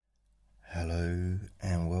Hello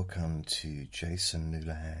and welcome to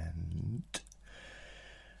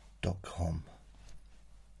jasonnewland.com.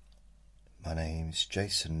 My name is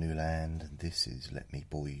Jason Newland and this is Let Me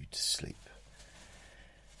Bore You to Sleep.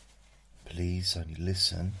 Please only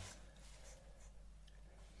listen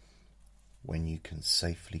when you can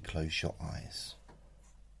safely close your eyes.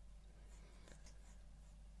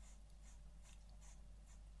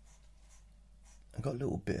 I've got a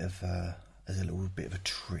little bit of a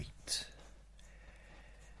treat.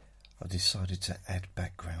 I decided to add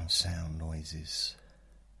background sound noises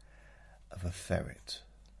of a ferret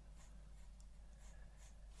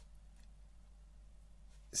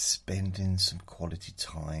spending some quality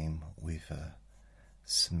time with a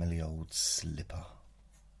smelly old slipper.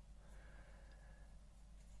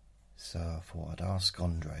 So I thought I'd ask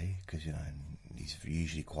Andre, because he's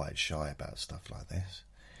usually quite shy about stuff like this,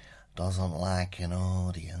 doesn't like an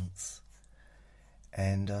audience,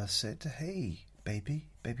 and I said, hey baby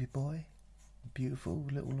boy, beautiful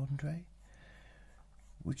little Andre,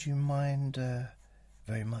 would you mind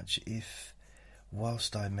very much if,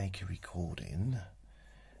 whilst I make a recording,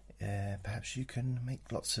 perhaps you can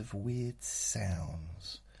make lots of weird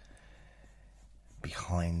sounds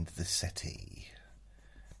behind the settee,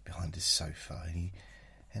 behind the sofa?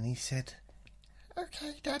 And he said,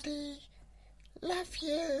 okay daddy, love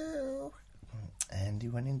you. And he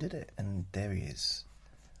went and did it, and there he is.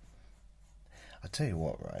 I tell you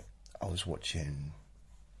what, right, I was watching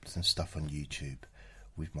some stuff on YouTube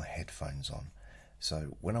with my headphones on.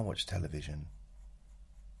 So when I watch television,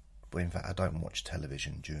 well, in fact I don't watch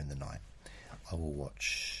television during the night. I will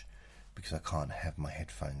watch, because I can't have my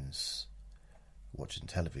headphones watching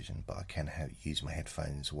television, but I can use my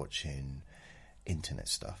headphones watching internet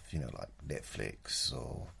stuff, like Netflix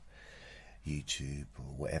or YouTube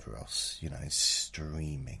or whatever else,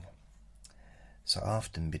 streaming. So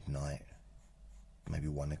after midnight, maybe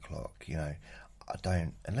 1 o'clock, I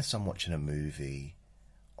don't, unless I'm watching a movie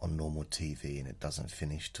on normal TV and it doesn't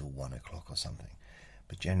finish till 1 o'clock or something.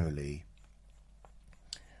 But generally,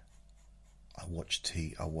 I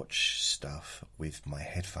watch stuff with my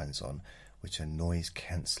headphones on, which are noise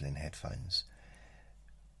cancelling headphones.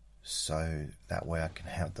 So that way I can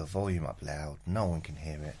have the volume up loud, no one can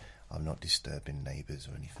hear it, I'm not disturbing neighbours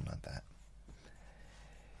or anything like that.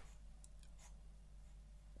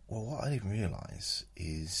 Well, what I didn't realise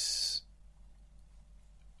is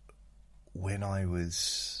when I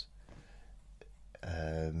was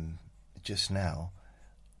just now,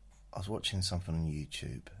 I was watching something on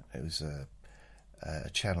YouTube. It was a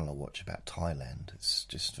channel I watch about Thailand. It's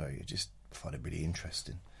just I just find it really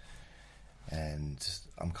interesting, and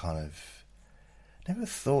I'm kind of, never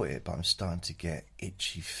thought it, but I'm starting to get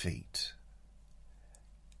itchy feet,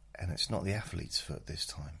 and it's not the athlete's foot this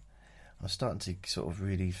time. I'm starting to sort of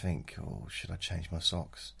really think, oh, should I change my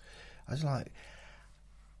socks? I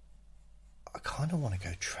kind of want to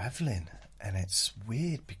go travelling, and it's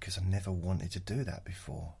weird because I never wanted to do that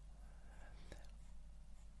before.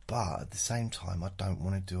 But at the same time, I don't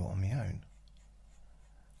want to do it on my own.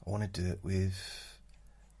 I want to do it with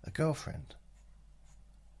a girlfriend.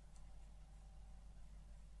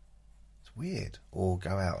 It's weird. Or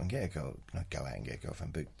go out and get a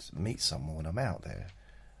girlfriend, but meet someone when I'm out there,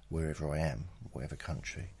 wherever I am, whatever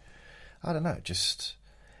country. I don't know, just,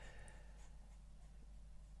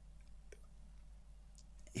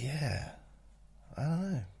 yeah,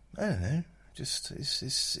 I don't know, just,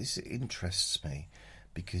 it interests me,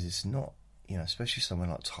 because it's not, especially somewhere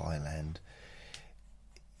like Thailand,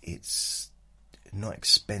 it's not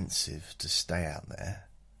expensive to stay out there,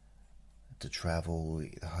 to travel,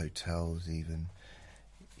 the hotels even,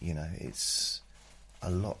 it's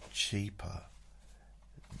a lot cheaper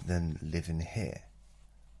than living here.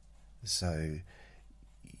 So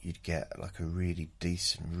you'd get like a really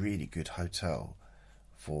decent, really good hotel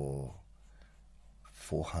for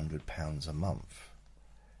 £400 a month,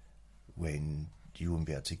 when you wouldn't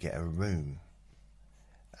be able to get a room,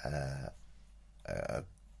 a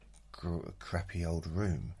crappy old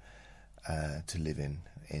room to live in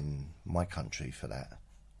my country for that.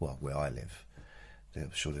 Well, where I live, I'm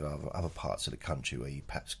sure there are other parts of the country where you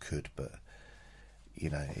perhaps could, but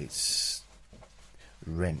it's,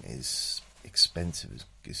 rent is expensive.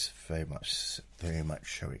 It's very much so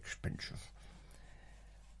expensive.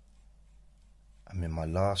 I mean, my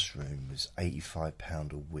last room was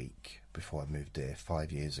 £85 a week before I moved there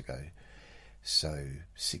 5 years ago. So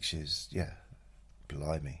 6 years, yeah,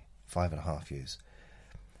 blimey, 5.5 years.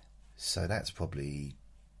 So that's probably,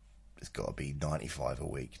 it's got to be 95 a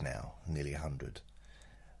week now, nearly 100.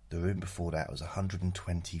 The room before that was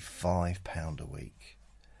 £125 a week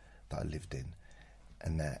that I lived in,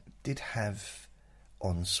 and that did have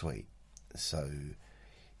ensuite, so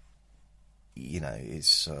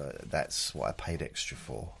it's that's what I paid extra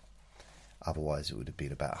for. Otherwise, it would have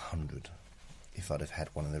been about 100 if I'd have had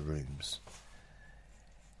one of the rooms.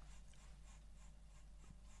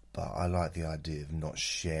 But I like the idea of not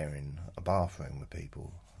sharing a bathroom with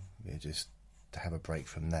people. Just to have a break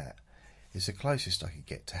from that. It's the closest I could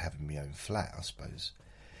get to having my own flat, I suppose.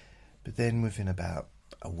 But then within about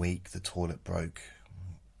a week, the toilet broke,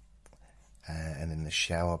 and then the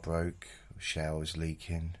shower broke. The shower was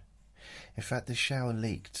leaking. In fact, the shower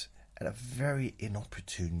leaked at a very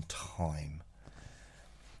inopportune time,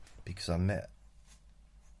 because I met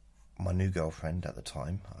my new girlfriend at the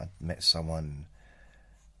time. I'd met someone.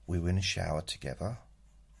 We were in a shower together,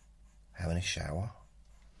 having a shower.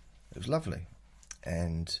 It was lovely.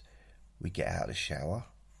 And we get out of the shower,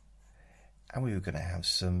 and we were going to have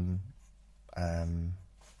some,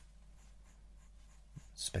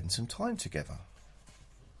 spend some time together.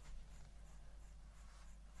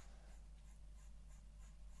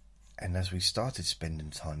 And as we started spending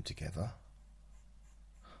time together,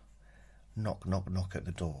 knock, knock, knock at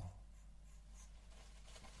the door.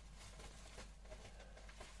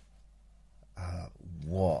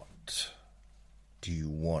 What do you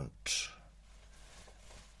want?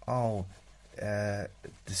 Oh, the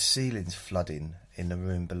ceiling's flooding in the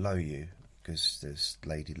room below you, because there's a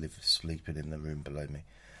lady sleeping in the room below me.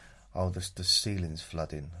 Oh, the ceiling's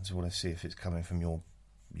flooding. I just want to see if it's coming from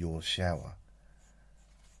your shower.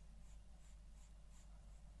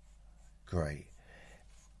 Great.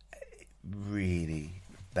 Really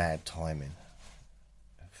bad timing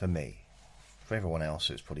for me. For everyone else,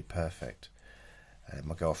 it's probably perfect.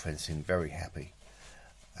 My girlfriend seemed very happy.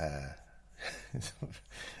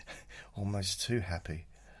 Almost too happy.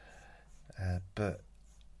 But,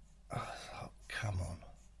 oh, come on.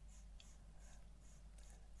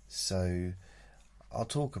 So, I'll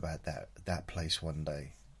talk about that place one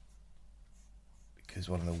day. Because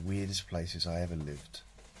one of the weirdest places I ever lived,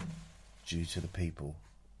 due to the people,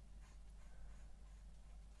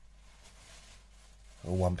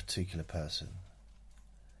 or one particular person,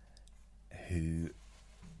 who,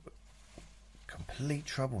 complete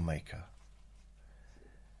troublemaker.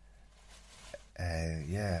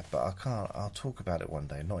 Yeah, but I can't. I'll talk about it one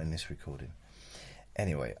day, not in this recording.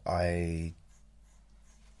 Anyway, I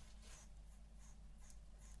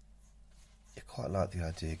quite like the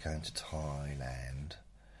idea of going to Thailand,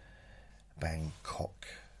 Bangkok,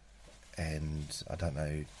 and I don't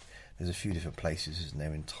know, there's a few different places, isn't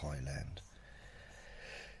there, in Thailand.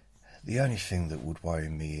 The only thing that would worry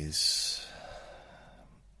me is,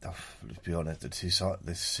 let's be honest, the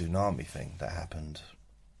tsunami thing that happened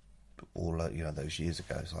all those years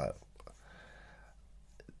ago. It's like,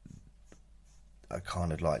 I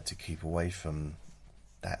kind of like to keep away from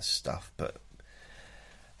that stuff, but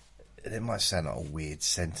it might sound like a weird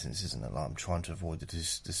sentence, isn't it? Like I'm trying to avoid the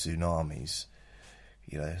tsunamis,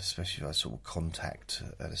 especially if I sort of contact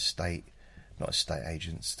not estate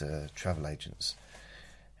agents, the travel agents.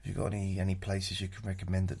 Have you got any places you can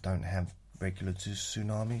recommend that don't have regular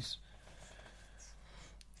tsunamis?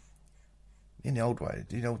 In the old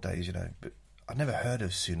days, but I've never heard of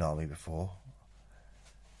tsunami before.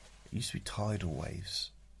 It used to be tidal waves,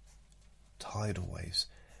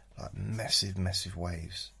 like massive, massive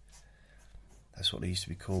waves. That's what they used to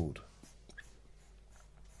be called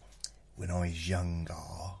when I was younger.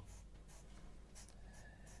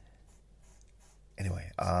 Anyway,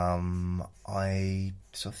 I'm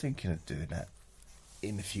thinking of doing that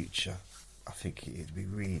in the future. I think it'd be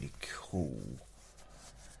really cool.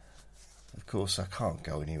 Of course, I can't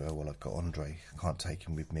go anywhere while I've got Andre. I can't take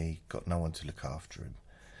him with me. Got no one to look after him.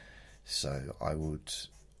 So I would,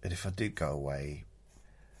 and if I did go away,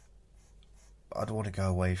 I'd want to go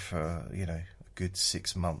away for a good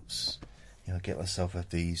 6 months. Get myself a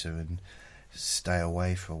visa and stay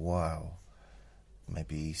away for a while.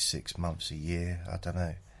 Maybe 6 months, a year. I don't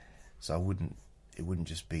know. So it wouldn't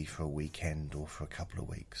just be for a weekend or for a couple of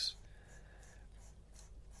weeks.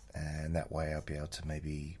 And that way I'll be able to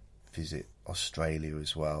maybe visit Australia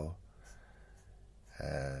as well.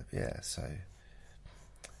 So,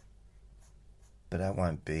 but that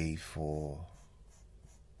won't be for,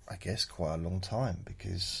 I guess, quite a long time,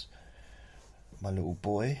 because my little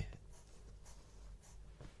boy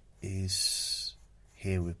is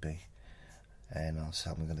here with me, and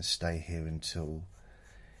I'm going to stay here until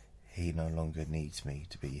he no longer needs me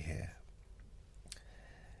to be here.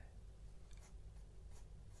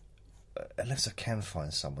 Unless I can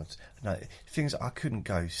find someone. No, things I couldn't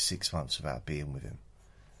go 6 months without being with him.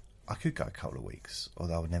 I could go a couple of weeks,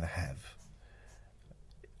 although I would never have.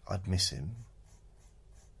 I'd miss him.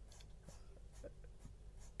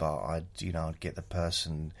 but I'd get the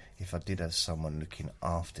person, if I did have someone looking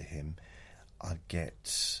after him, I'd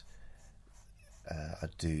get,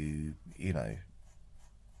 I'd do, I'd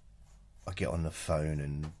get on the phone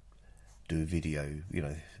and do a video,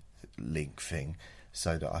 link thing,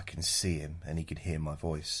 so that I can see him and he can hear my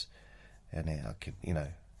voice, and then I could,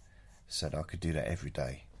 so that I could do that every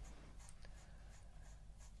day.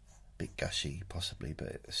 Bit gushy, possibly,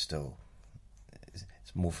 but still,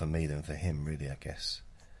 it's more for me than for him, really, I guess.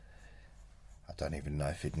 I don't even know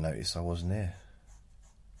if he'd notice I wasn't here.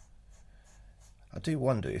 I do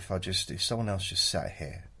wonder if someone else just sat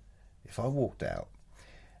here, if I walked out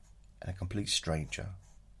and a complete stranger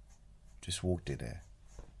just walked in there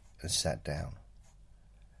and sat down,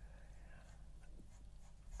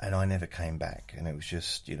 and I never came back, and it was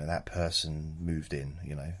just, that person moved in,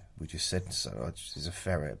 we just said, so there's a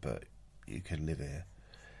ferret, but you could live here.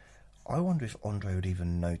 I wonder if Andre would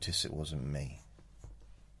even notice it wasn't me.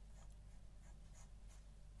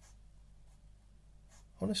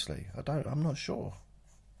 Honestly, I'm not sure.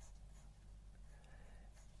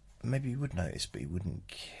 Maybe he would notice, but he wouldn't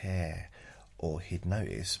care. Or he'd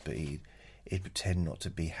notice, but he'd pretend not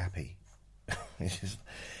to be happy. It's just,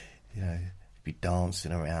 he'd be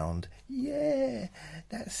dancing around. Yeah,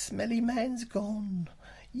 that smelly man's gone.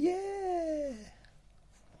 Yeah.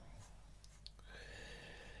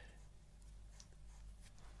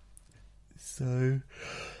 So,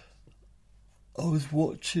 I was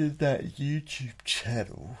watching that YouTube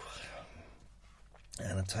channel,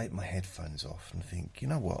 and I take my headphones off and think, you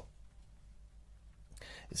know what?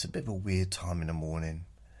 It's a bit of a weird time in the morning.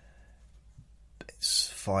 It's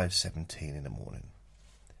 5:17 in the morning.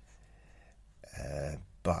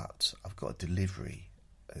 But I've got a delivery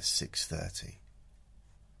at 6:30.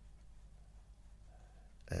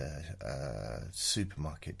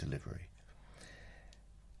 Supermarket delivery.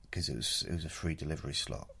 Because it was a free delivery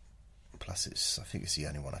slot. Plus, I think it's the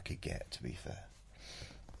only one I could get, to be fair.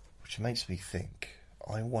 Which makes me think,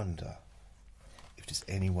 I wonder if there's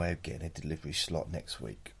any way of getting a delivery slot next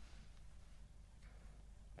week.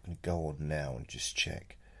 I'm going to go on now and just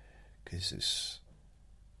check. Because it's...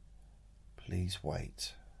 Please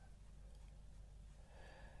wait.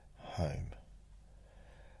 Home.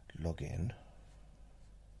 Log in.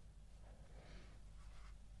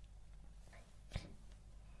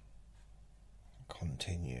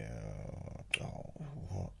 Continue. Oh,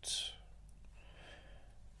 what?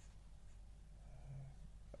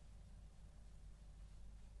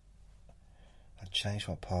 I changed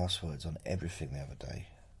my passwords on everything the other day,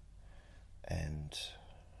 and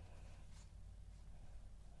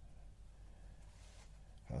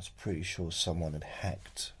I was pretty sure someone had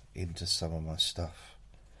hacked into some of my stuff.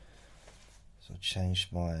 So I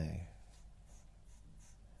changed my...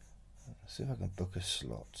 Let's see if I can book a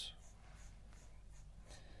slot.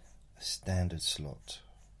 A standard slot.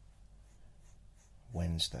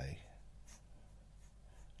 Wednesday.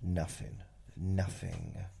 Nothing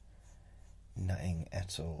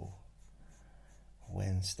at all.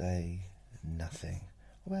 Wednesday, nothing.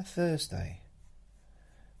 What about Thursday?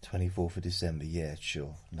 24th of December, yeah,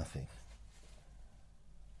 sure, nothing.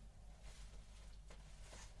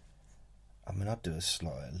 I mean, I'd do a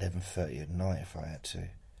slot at 11:30 at night if I had to.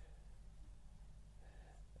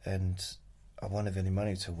 And I won't have any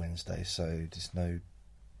money till Wednesday, so there's no...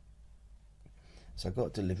 So I got a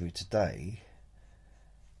delivery today,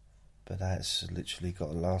 but that's literally got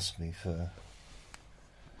to last me for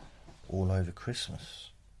all over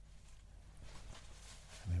Christmas.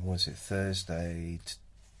 I mean, was it Thursday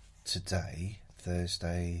today?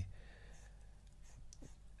 Thursday,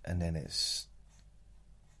 and then it's...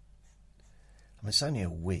 I mean, it's only a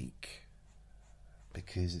week,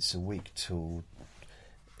 because it's a week till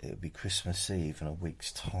it'll be Christmas Eve in a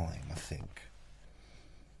week's time, I think.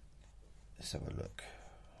 Let's have a look.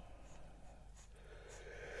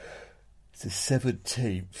 It's the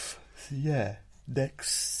 17th. So yeah,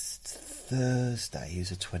 next Thursday is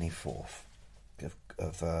the 24th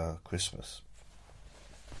of Christmas.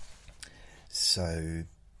 So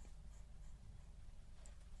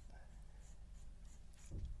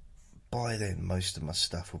by then most of my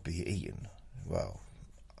stuff will be eaten. Well,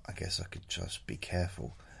 I guess I could just be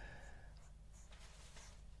careful.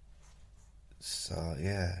 So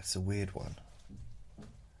yeah, it's a weird one.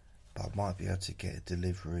 But I might be able to get a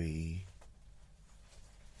delivery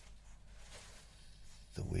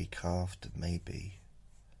the week after, maybe.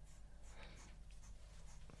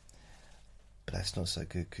 But that's not so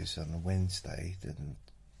good, because on a Wednesday, then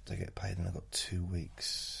they get paid and I've got 2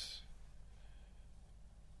 weeks.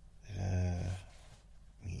 Yeah.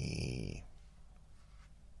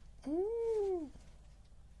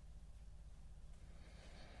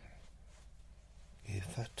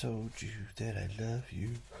 If I told you that I love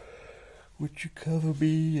you, would you cover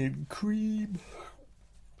me in cream?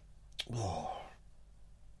 Oh.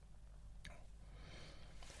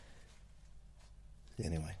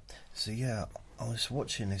 Anyway, so yeah, I was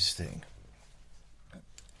watching this thing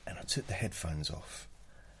and I took the headphones off.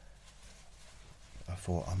 I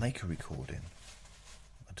thought, I'll make a recording.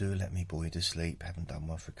 I'll do Let Me Bore You to Sleep. Haven't done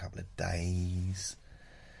one for a couple of days.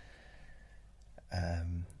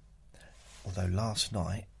 Although last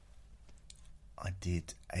night I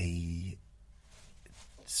did a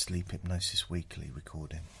Sleep Hypnosis Weekly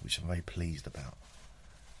recording, which I'm very pleased about.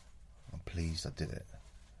 I'm pleased I did it.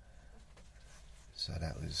 So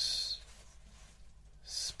that was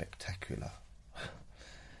spectacular.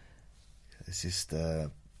 It's just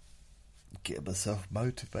getting myself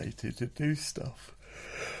motivated to do stuff.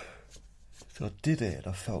 So I did it and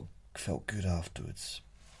I felt good afterwards.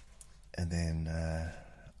 And then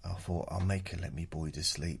I thought, I'll make a Let Me Bore You to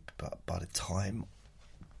Sleep, but by the time,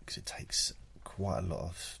 because it takes quite a lot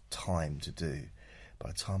of time to do, by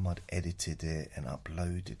the time I'd edited it and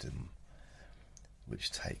uploaded them,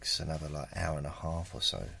 which takes another hour and a half or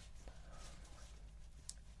so,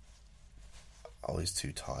 I was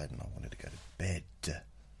too tired and I wanted to go to bed.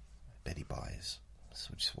 Beddy buys,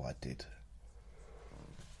 which is what I did.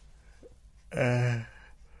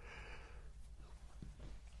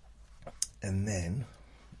 And then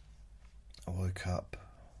I woke up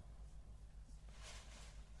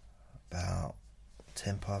about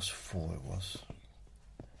 4:10 it was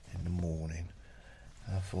in the morning,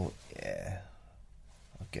 and I thought, yeah,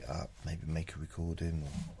 I'll get up, maybe make a recording, or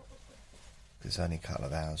there's only a couple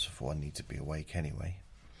of hours before I need to be awake anyway.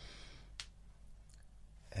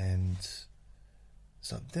 And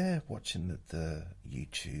so I'm there watching the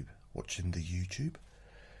YouTube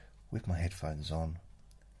with my headphones on.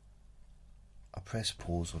 I press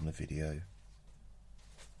pause on the video,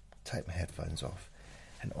 take my headphones off,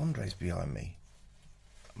 and Andre's behind me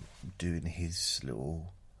doing his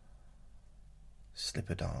little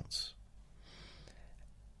slipper dance.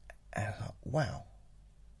 And I thought, wow,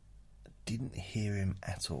 didn't hear him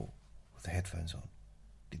at all with the headphones on.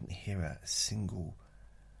 Didn't hear a single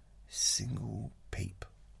peep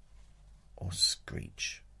or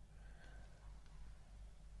screech.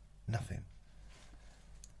 Nothing.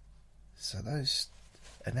 So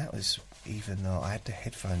that was even though I had the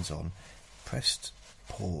headphones on, pressed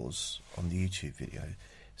pause on the YouTube video.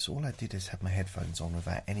 So all I did is have my headphones on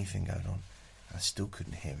without anything going on. I still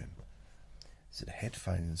couldn't hear him. So the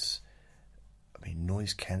headphones, I mean,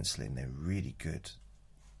 noise cancelling, they're really good.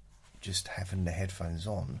 Just having the headphones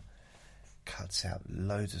on cuts out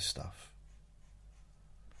loads of stuff,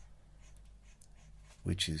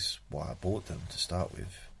 which is why I bought them to start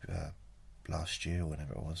with last year or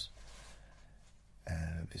whenever it was.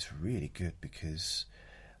 It's really good because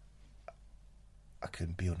I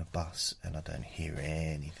can be on a bus and I don't hear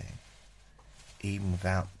anything. Even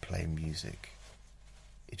without playing music,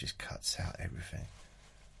 it just cuts out everything.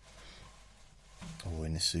 Or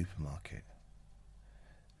in the supermarket.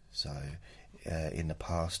 So in the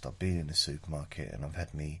past I've been in the supermarket and I've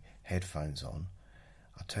had my headphones on.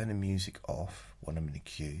 I turn the music off when I'm in the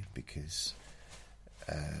queue because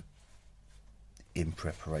in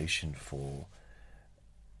preparation for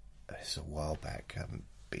it's a while back, I haven't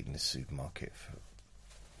been in the supermarket for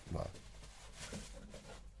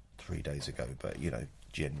 3 days ago, but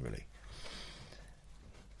generally.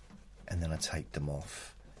 And then I take them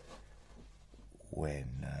off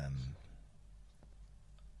when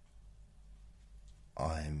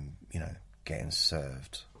I'm getting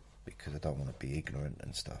served, because I don't want to be ignorant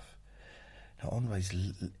and stuff. Now Andre's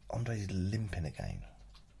limping again.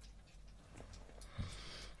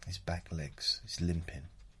 His back legs, he's limping.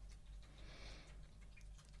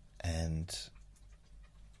 And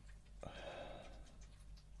what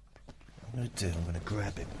I'm going to do, I'm going to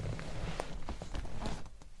grab him.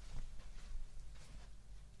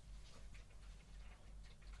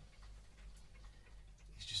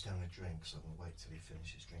 He's just having a drink, so I'm going to wait till he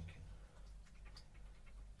finishes drinking.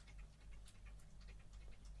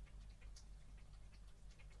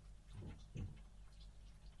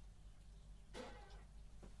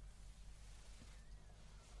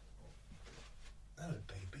 Hello,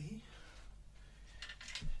 baby.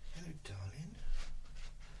 Hello, darling.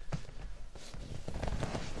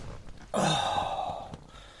 Oh.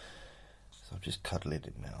 So I've just cuddled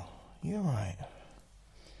him now. You alright?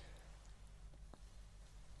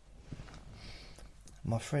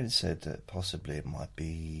 My friend said that possibly it might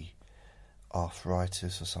be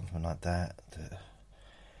arthritis or something like that.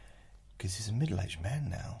 Because he's a middle-aged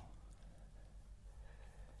man now.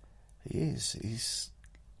 He is. He's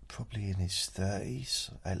probably in his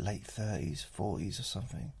 30s, late 30s, 40s or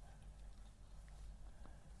something.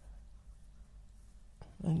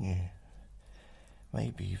 Aren't you?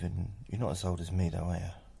 Maybe even... You're not as old as me though, are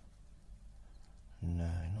you? No,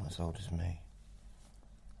 you're not as old as me.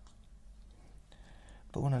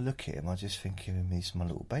 But when I look at him, I just think of him as my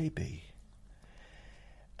little baby.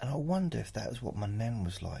 And I wonder if that was what my nan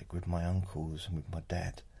was like with my uncles and with my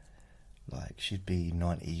dad. Like, she'd be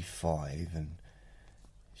 95 and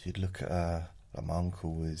she'd look at her, like my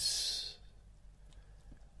uncle was,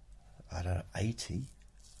 I don't know, 80,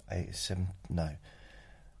 87, no,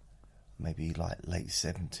 maybe like late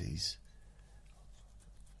 70s.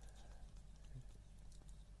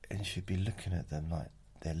 And she'd be looking at them like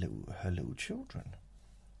they're her little children.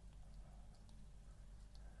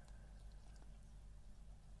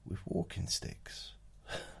 With walking sticks.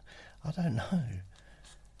 I don't know.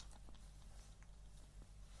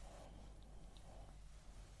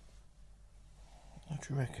 What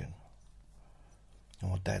do you reckon? Oh,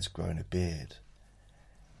 my dad's grown a beard.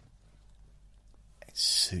 It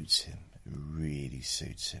suits him. It really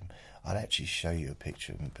suits him. I'd actually show you a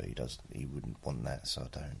picture of him, but he wouldn't want that, so I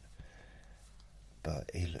don't. But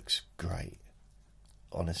he looks great.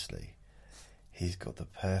 Honestly. He's got the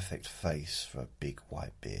perfect face for a big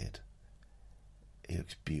white beard. He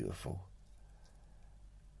looks beautiful.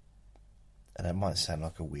 And it might sound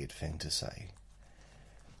like a weird thing to say,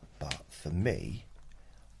 but for me,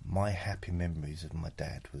 my happy memories of my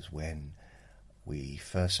dad was when we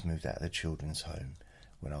first moved out of the children's home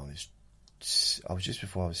when I was just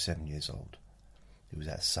before I was 7 years old. It was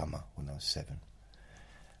that summer when I was 7.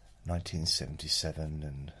 1977,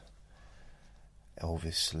 and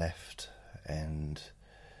Elvis left, and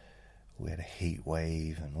we had a heat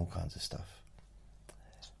wave and all kinds of stuff.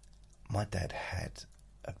 My dad had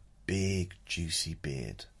a big juicy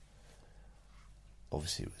beard.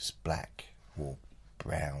 Obviously it was black or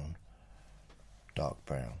brown, dark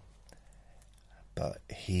brown. But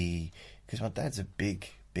because my dad's a big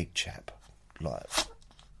chap, like,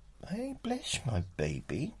 hey, bless my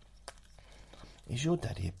baby. Is your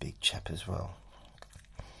daddy a big chap as well?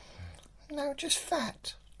 No, just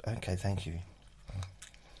fat. Okay, thank you.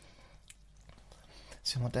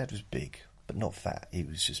 So my dad was big, but not fat. He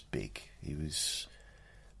was just big.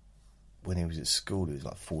 When he was at school, he was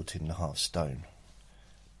like 14.5 stone.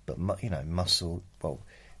 But, muscle, well,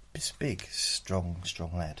 it's big, strong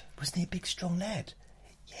lad. Wasn't he a big, strong lad?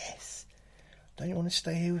 Yes. Don't you want to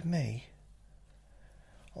stay here with me?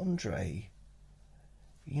 Andre,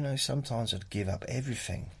 sometimes I'd give up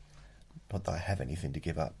everything. Not that I have anything to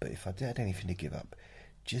give up, but if I had anything to give up,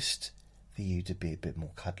 just for you to be a bit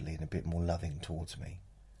more cuddly and a bit more loving towards me.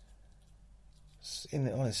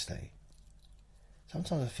 Honestly,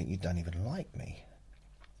 sometimes I think you don't even like me.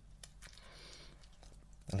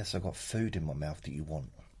 Unless I've got food in my mouth that you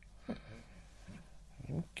want.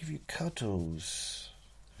 I'll give you cuddles.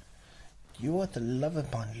 You are the love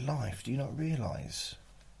of my life. Do you not realise?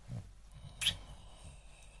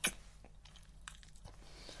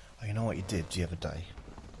 Oh, you know what you did the other day?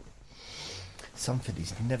 Something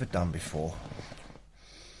he's never done before.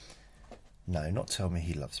 No, not tell me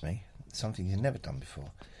he loves me. Something he's never done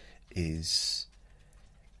before is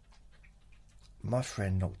my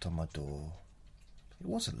friend knocked on my door. It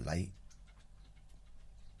wasn't late.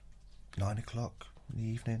 9 o'clock in the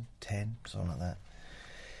evening, 10, something like that.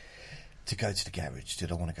 To go to the garage.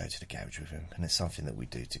 Did I want to go to the garage with him? And it's something that we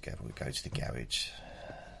do together. We go to the garage.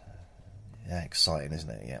 Yeah, exciting, isn't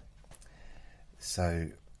it? Yeah. So,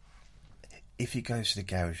 if he goes to the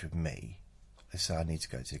garage with me, let's say I need to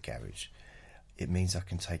go to the garage, it means I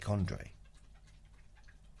can take Andre.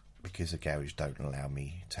 Because the garage don't allow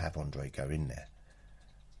me to have Andre go in there.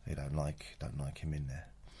 They don't like him in there.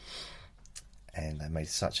 And they made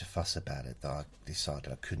such a fuss about it that I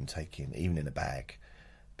decided I couldn't take him, even in a bag,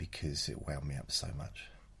 because it wound me up so much.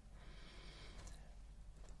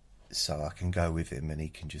 So I can go with him and he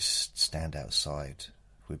can just stand outside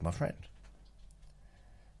with my friend.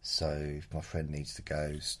 So if my friend needs to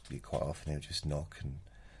go, quite often he'll just knock and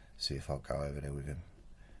see if I'll go over there with him,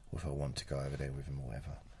 or if I want to go over there with him or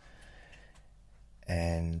whatever.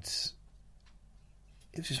 And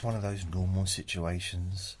it was just one of those normal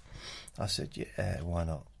situations. I said, yeah, why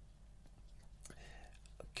not?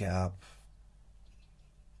 Get up,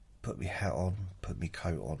 put my hat on, put my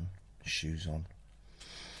coat on, shoes on.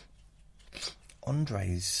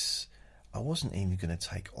 I wasn't even going to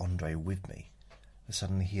take Andre with me. And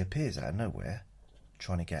suddenly he appears out of nowhere,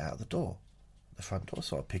 trying to get out of the front door.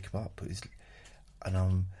 So I pick him up, I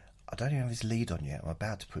don't even have his lead on yet. I'm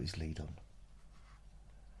about to put his lead on.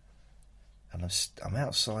 And I'm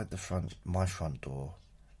outside my front door,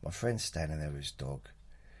 my friend's standing there with his dog,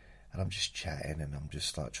 and I'm just chatting, and I'm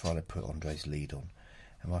just like trying to put Andre's lead on.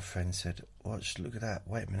 And my friend said, "Watch, look at that.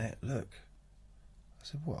 Wait a minute, look." I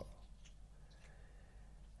said, "What?"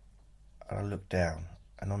 And I looked down,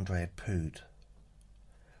 and Andre had pooed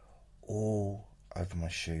all over my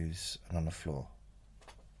shoes and on the floor.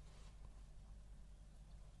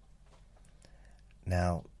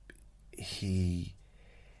 Now, it's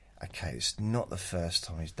not the first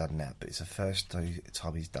time he's done that, but it's the first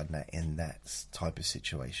time he's done that in that type of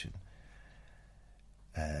situation.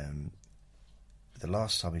 The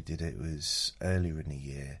last time he did it was earlier in the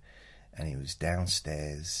year, and he was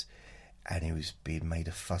downstairs, and he was being made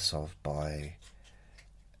a fuss of by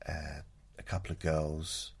a couple of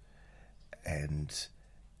girls, and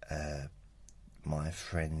my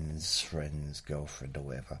friend's girlfriend or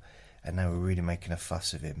whatever, and they were really making a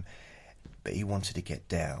fuss of him, but he wanted to get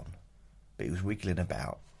down, but he was wiggling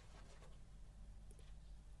about,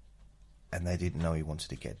 and they didn't know he wanted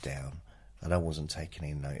to get down, and I wasn't taking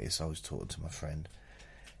any notice. I was talking to my friend,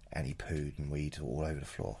 and he pooed and weed all over the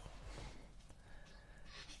floor,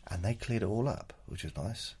 and they cleared it all up, which was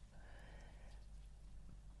nice.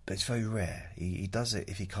 But it's very rare. He does it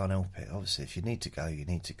if he can't help it. Obviously, if you need to go, you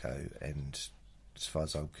need to go, and as far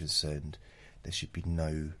as I'm concerned, there should be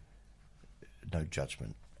no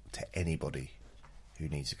judgment to anybody who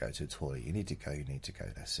needs to go to the toilet. You need to go,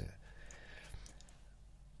 that's it.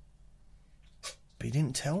 But he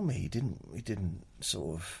didn't tell me. He didn't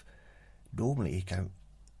sort of... Normally he'd go...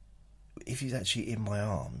 If he's actually in my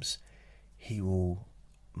arms, he will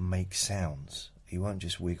make sounds. He won't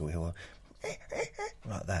just wiggle. He'll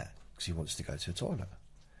like that, because he wants to go to the toilet,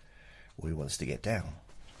 or he wants to get down.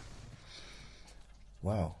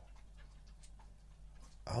 Wow.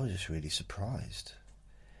 I was just really surprised.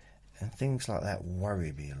 And things like that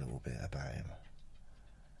worry me a little bit about him.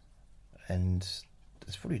 And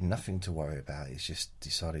there's probably nothing to worry about. He's just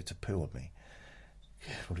decided to poo on me.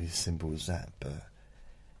 Probably as simple as that, but...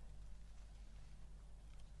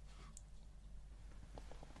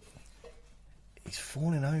 He's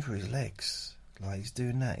falling over his legs. Like, he's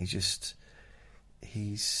doing that. And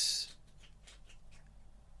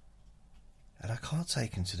I can't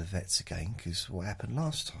take him to the vets again, because what happened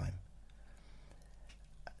last time?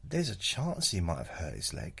 There's a chance he might have hurt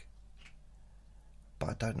his leg, but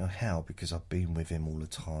I don't know how, because I've been with him all the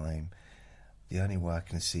time. The only way I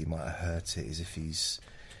can see he might have hurt it is if he's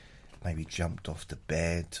maybe jumped off the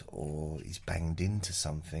bed, or he's banged into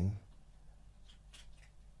something.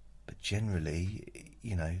 But generally,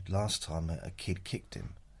 last time a kid kicked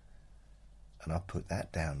him, and I put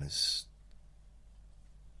that down as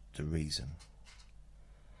the reason.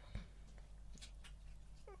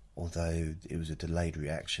 Although it was a delayed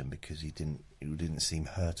reaction, because he didn't seem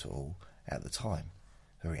hurt at all at the time.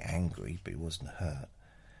 Very angry, but he wasn't hurt.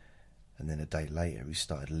 And then a day later, he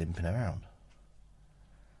started limping around.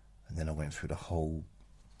 And then I went through the whole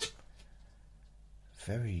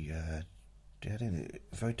very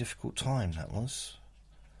difficult time that was.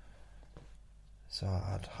 So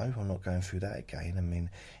I'd hope I'm not going through that again. I mean,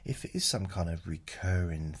 if it is some kind of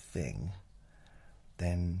recurring thing,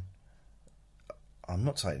 then I'm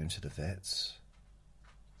not taking him to the vets,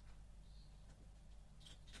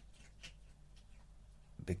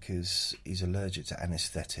 because he's allergic to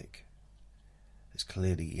anaesthetic. It's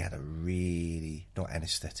clearly he had a really... Not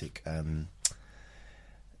anaesthetic, the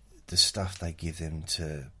stuff they give him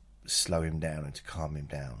to slow him down and to calm him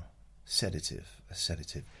down. A sedative.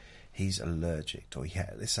 He's allergic, or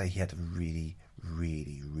let's say he had a really,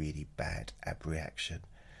 really, really bad abreaction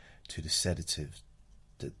to the sedative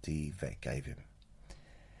that the vet gave him.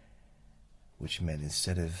 Which meant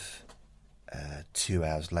instead of 2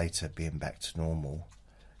 hours later being back to normal,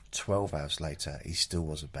 12 hours later he still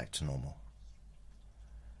wasn't back to normal.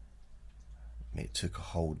 I mean, it took a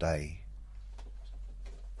whole day.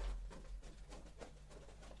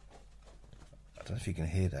 I don't know if you can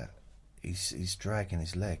hear that. He's dragging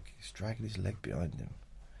his leg. He's dragging his leg behind him.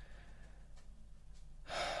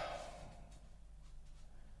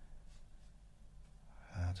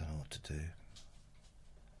 I don't know what to do.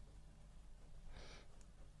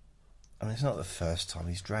 I mean, it's not the first time.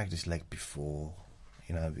 He's dragged his leg before,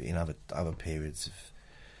 in other periods of...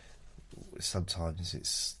 Sometimes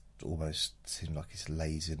it's almost seemed like it's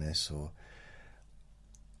laziness, or...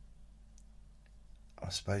 I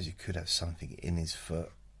suppose he could have something in his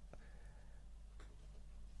foot.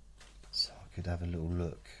 So I could have a little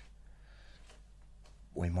look.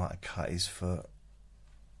 Or he might have cut his foot.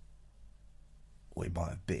 Or he might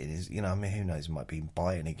have bitten his... who knows? He might be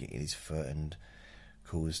biting in his foot and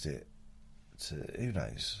caused it to... Who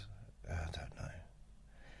knows? I don't know.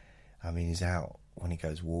 I mean, he's out when he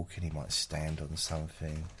goes walking, he might stand on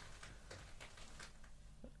something.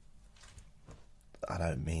 I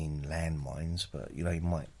don't mean landmines, but you know, he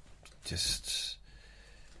might just,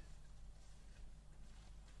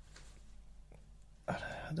 I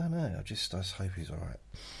don't know, I just hope he's alright.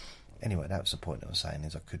 Anyway, that was the point I was saying,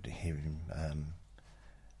 is I could hear him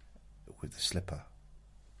with the slipper.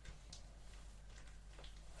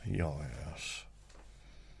 Yes.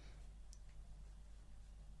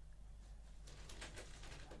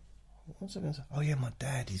 What was I going to say? Oh yeah, my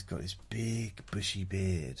dad, he's got this big bushy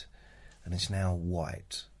beard, and it's now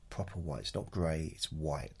white, proper white. It's not grey, it's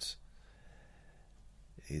white.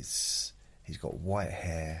 He's got white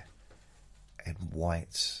hair and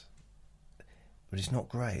white, but it's not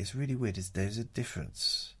grey. It's really weird. There's a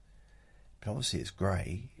difference. But obviously it's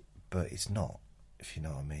grey, but it's not, if you know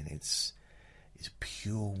what I mean. It's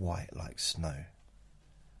pure white like snow.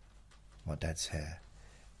 My dad's hair,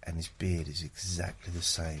 and his beard is exactly the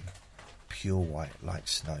same, pure white like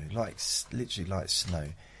snow, like literally like snow.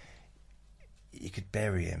 You could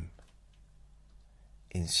bury him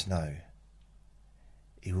in snow.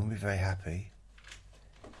 He wouldn't be very happy,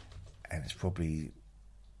 and it's probably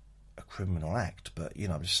a criminal act. But you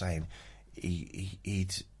know, I'm just saying,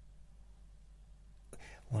 he'd.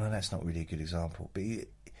 Well, no, that's not really a good example. But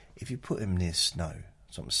if you put him near snow,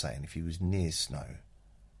 that's what I'm saying. If he was near snow,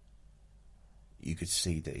 you could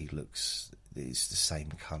see that it's the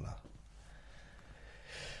same colour.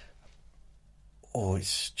 Or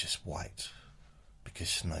it's just white, because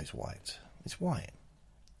snow's white. It's white.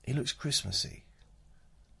 He looks Christmassy.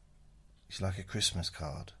 He's like a Christmas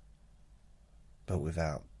card, but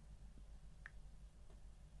without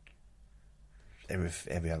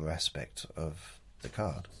every other aspect of the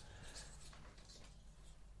card.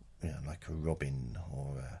 You know, like a robin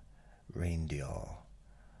or a reindeer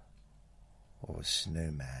or a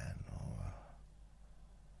snowman or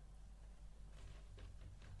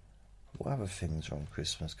what other things are on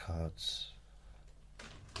Christmas cards?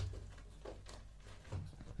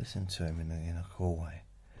 Listen to him in a hallway.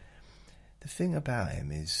 The thing about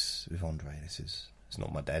him is, with Andre, it's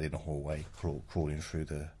not my dad in a hallway crawling through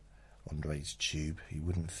the Andre's tube. He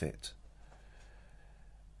wouldn't fit.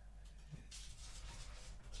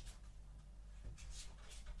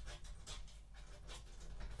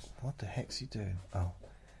 What the heck's he doing? Oh.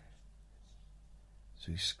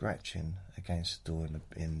 So he's scratching against the door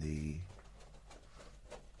in the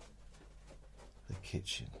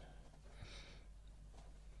kitchen.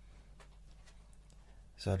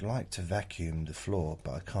 So I'd like to vacuum the floor,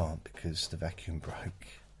 but I can't because the vacuum broke.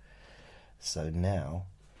 So now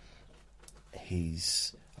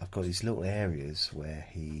I've got these little areas where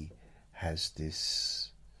he has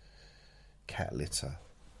this cat litter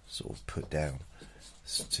sort of put down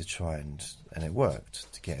to try and it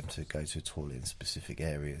worked, to get him to go to a toilet in specific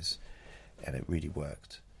areas, and it really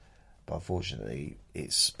worked. But unfortunately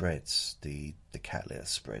it spreads, the cat litter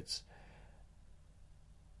spreads,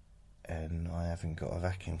 and I haven't got a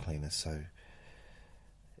vacuum cleaner, so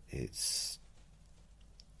it's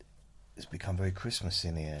become very Christmas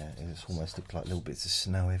in here. It's almost looked like little bits of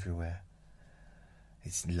snow everywhere.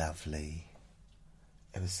 It's lovely,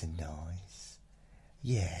 ever so nice.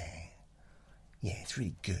 Yeah, it's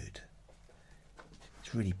really good.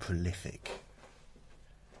 It's really prolific.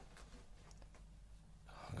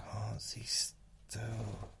 I can't see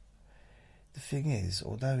still. The thing is,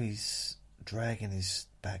 although he's dragging his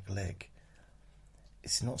back leg,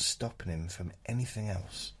 it's not stopping him from anything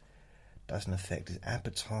else. Doesn't affect his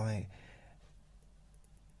appetite.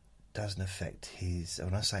 Doesn't affect his...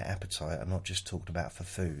 When I say appetite, I'm not just talking about for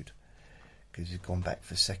food, because he's gone back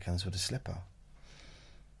for seconds with a slipper.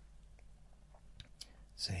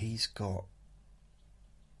 So he's got...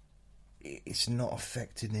 It's not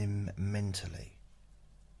affecting him mentally,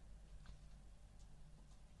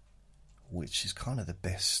 which is kind of the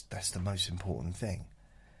best. That's the most important thing.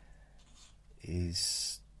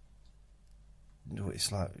 It's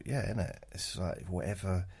like, yeah, isn't it? It's like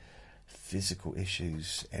whatever physical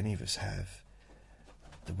issues any of us have,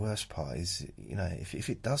 the worst part is, you know, if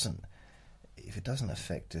it doesn't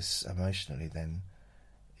affect us emotionally, then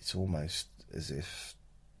it's almost as if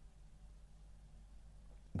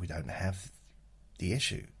we don't have the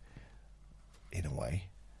issue, in a way.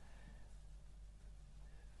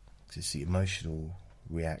 It's the emotional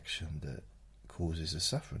reaction that causes the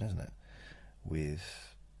suffering, isn't it,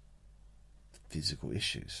 with physical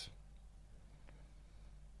issues.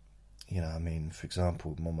 You know, I mean, for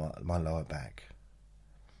example, my lower back,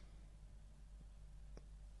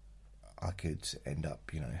 I could end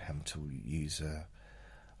up, you know, having to use a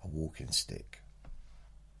walking stick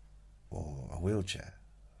or a wheelchair.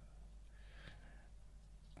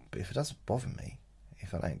 But if it doesn't bother me,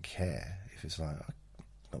 if I don't care, if it's like, I'm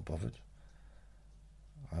not bothered,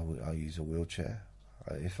 I'll use a wheelchair.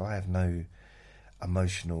 If I have no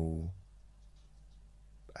emotional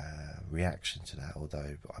reaction to that,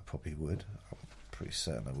 although I probably would, I'm pretty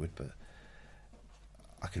certain I would, but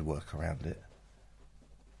I could work around it.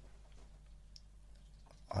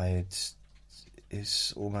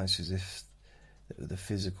 It's almost as if the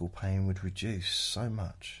physical pain would reduce so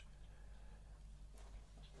much.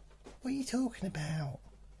 What are you talking about?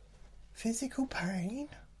 Physical pain?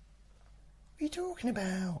 What are you talking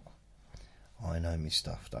about? I know me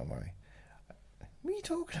stuff, don't worry. What are you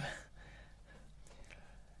talking about?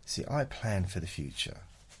 See, I plan for the future.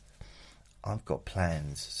 I've got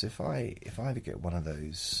plans. So if I ever get one of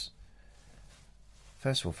those,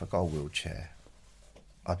 first of all, if I got a wheelchair,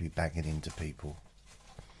 I'd be banging into people.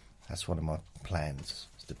 That's one of my plans,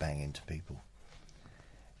 is to bang into people.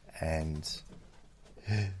 And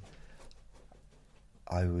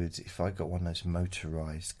I would, if I got one of those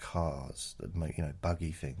motorised cars,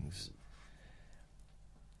 buggy things,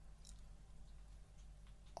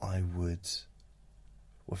 I would.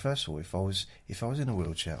 Well, first of all, if I was in a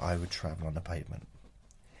wheelchair, I would travel on the pavement,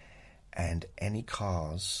 and any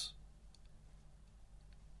cars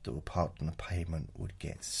that were parked on the pavement would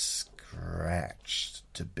get scratched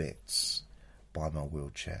to bits by my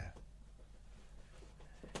wheelchair.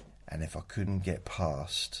 And if I couldn't get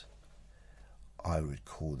past, I would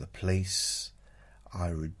call the police.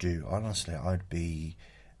 I'd be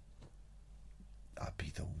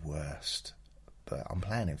the worst. But I'm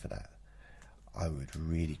planning for that. I would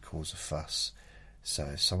really cause a fuss. So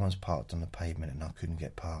if someone's parked on the pavement and I couldn't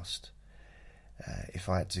get past, if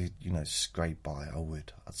I had to, scrape by,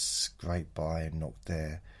 I'd scrape by and knock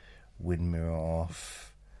their wind mirror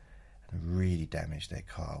off and really damage their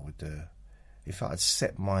car with the. If I had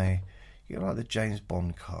set my, like the James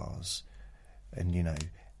Bond cars, and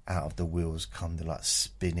out of the wheels come the like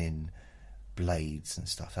spinning blades and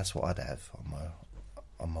stuff. That's what I'd have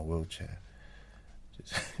on my wheelchair.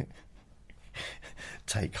 Just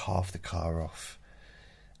take half the car off.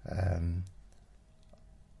 I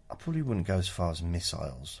probably wouldn't go as far as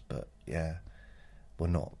missiles, but yeah, well,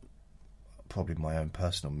 not probably my own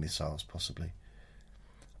personal missiles, possibly.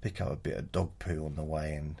 Pick up a bit of dog poo on the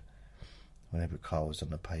way, and whenever a car was on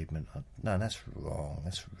the pavement, no, that's wrong,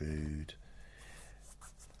 that's rude.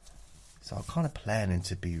 So I'm kind of planning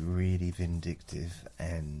to be really vindictive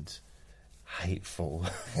and hateful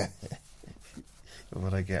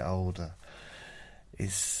when I get older.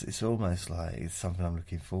 It's almost like it's something I'm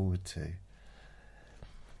looking forward to.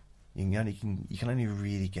 You can only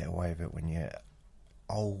really get away with it when you're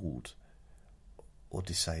old or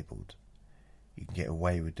disabled. You can get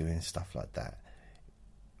away with doing stuff like that.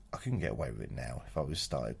 I couldn't get away with it now. If I was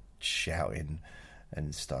started shouting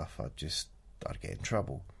and stuff, I'd get in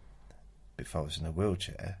trouble. But if I was in a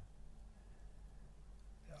wheelchair,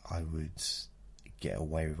 I would get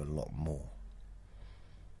away with a lot more.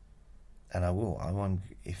 And I will. I want,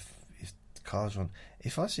 if cars on,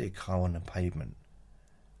 if I see a car on the pavement,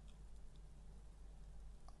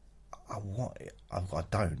 I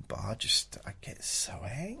don't, but I get so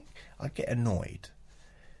angry. I get annoyed,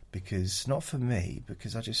 because not for me,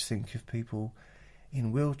 because I just think of people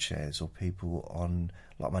in wheelchairs or people on,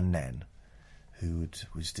 like my nan, who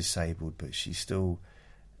was disabled, but she still,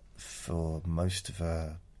 for most of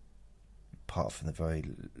her, apart from the very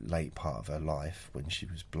late part of her life when she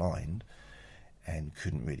was blind and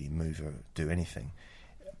couldn't really move or do anything,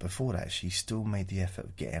 before that she still made the effort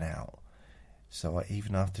of getting out. So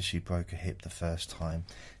even after she broke her hip the first time,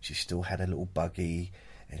 she still had a little buggy,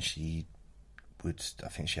 and I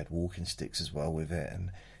think she had walking sticks as well with it,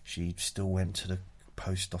 and she still went to the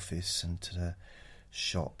post office and to the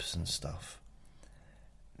shops and stuff.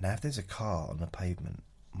 Now if there's a car on the pavement,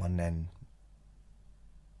 my nan,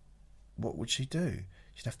 what would she do?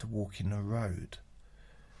 She'd have to walk in the road,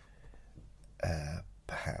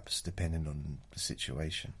 perhaps, depending on the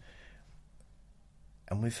situation.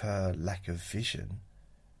 And with her lack of vision,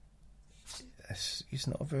 it's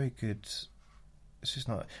not a very good. It's just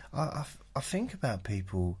not. I think about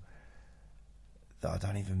people that I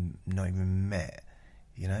don't even met.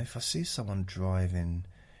 If I see someone driving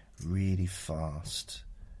really fast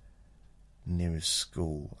near a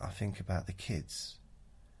school, I think about the kids,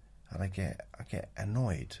 and I get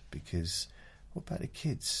annoyed, because what about the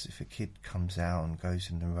kids? If a kid comes out and goes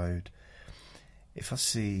in the road. If I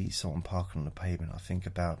see someone parking on the pavement, I think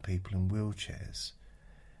about people in wheelchairs,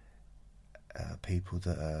 people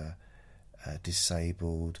that are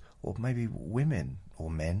disabled, or maybe women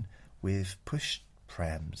or men with push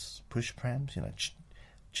prams,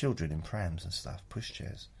 children in prams and stuff, push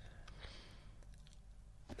chairs.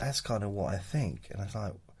 that's kind of what I think. And I was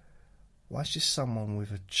like, why should someone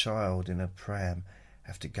with a child in a pram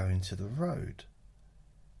have to go into the road?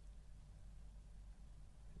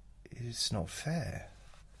 It's not fair.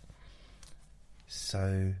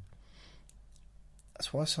 So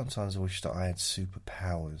that's why sometimes I wish that I had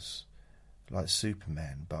superpowers like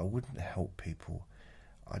Superman, but I wouldn't help people.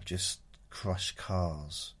 I'd just crush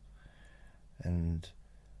cars, and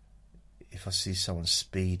if I see someone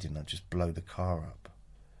speeding, I'd just blow the car up.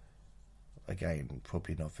 Again,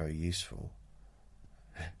 probably not very useful.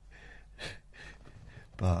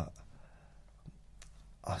 But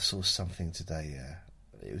I saw something today,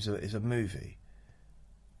 it was a movie,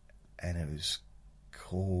 and it was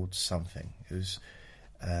called something. It was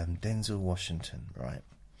Denzel Washington, right?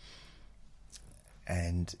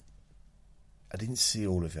 And I didn't see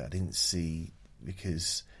all of it. I didn't see,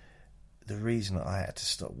 because the reason I had to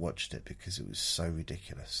stop watching it, because it was so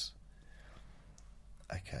ridiculous.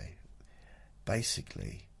 Okay,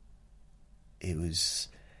 basically, it was,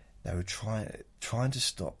 they were trying to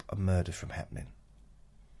stop a murder from happening,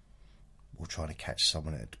 or trying to catch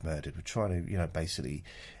someone that had murdered. We're trying to, basically,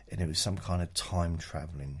 and it was some kind of time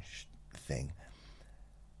traveling thing,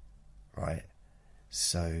 right?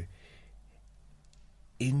 So,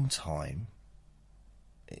 in time,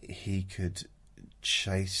 he could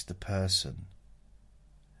chase the person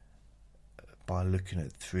by looking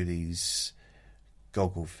at through these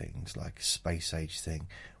goggle things, like a space age thing,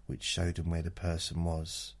 which showed him where the person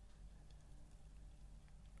was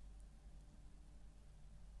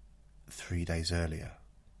 3 days earlier.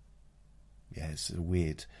 Yeah, it's a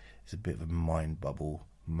weird, it's a bit of a mind bubble,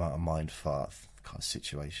 mind fart kind of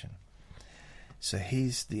situation. So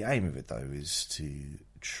the aim of it, though, is to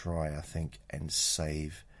try, I think, and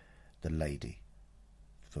save the lady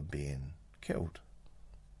from being killed.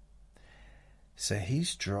 So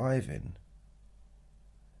he's driving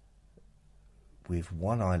with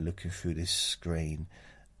one eye looking through this screen,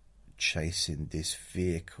 chasing this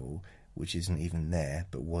vehicle which isn't even there,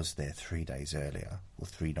 but was there 3 days earlier, or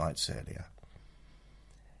 3 nights earlier.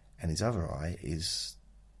 And his other eye is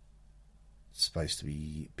supposed to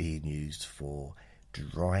be being used for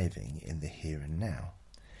driving in the here and now.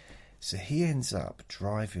 So he ends up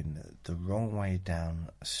driving the wrong way down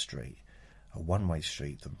a street, a one-way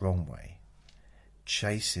street, the wrong way,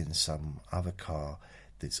 chasing some other car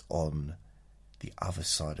that's on the other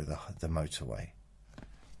side of the motorway,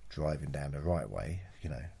 driving down the right way,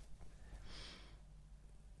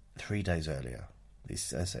 3 days earlier.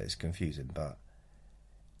 It's confusing, but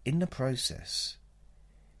in the process,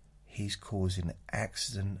 he's causing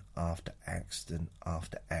accident after accident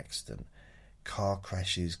after accident. Car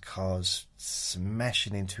crashes, cars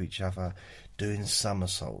smashing into each other, doing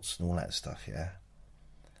somersaults and all that stuff, yeah?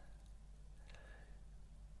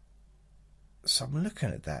 So I'm looking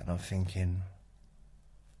at that and I'm thinking,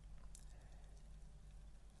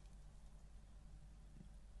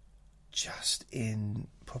 just in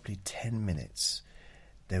probably 10 minutes,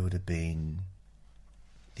 there would have been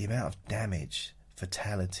the amount of damage,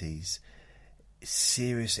 fatalities,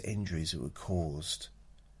 serious injuries that were caused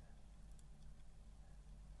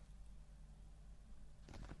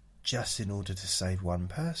just in order to save one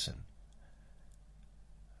person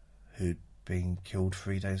who'd been killed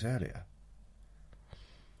 3 days earlier.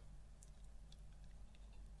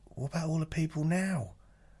 What about all the people now?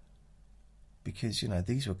 Because,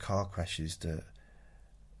 these were car crashes that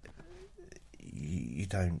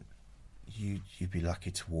you'd be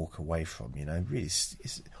lucky to walk away from, Really,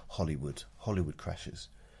 it's Hollywood crashes,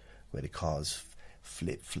 where the cars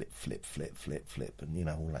flip, and,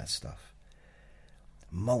 all that stuff.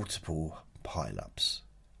 Multiple pile-ups.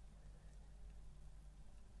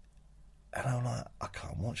 And I'm like, I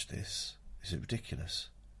can't watch this. This is ridiculous.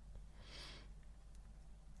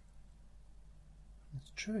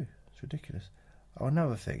 It's true. It's ridiculous. Oh,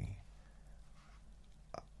 another thing.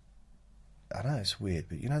 I know it's weird,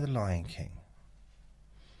 but The Lion King?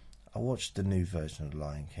 I watched the new version of The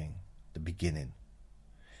Lion King, the beginning.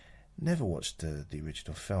 Never watched the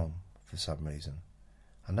original film for some reason.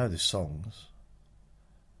 I know the songs.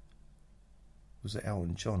 Was it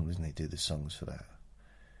Elton John, wasn't he, do the songs for that?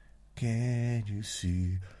 Can you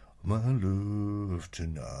see my love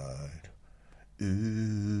tonight?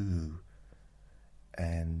 Ooh.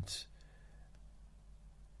 And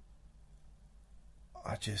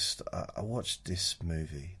I watched this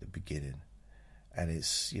movie, the beginning, and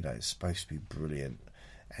it's, it's supposed to be brilliant,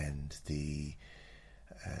 and the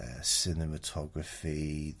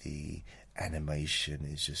cinematography, the animation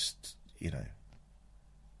is just,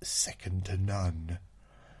 second to none.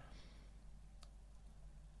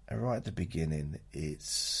 And right at the beginning,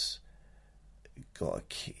 it's got a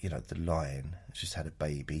kid, the lion has just had a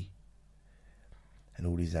baby, and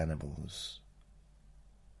all these animals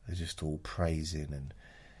are just all praising and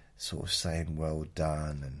sort of saying well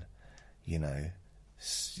done, and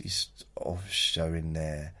just showing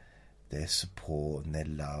their support and their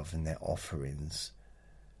love and their offerings,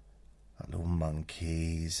 like little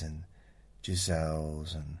monkeys and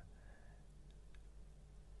Giselles, and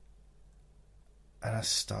I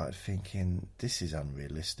started thinking, this is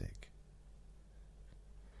unrealistic.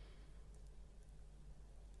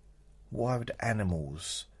 Why would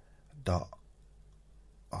animals that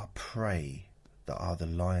are prey, that are the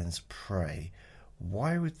lion's prey,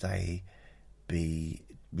 why would they be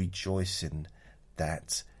rejoicing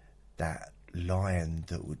that that lion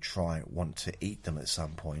that would want to eat them at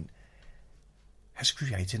some point has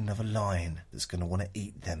created another lion that's going to want to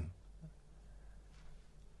eat them?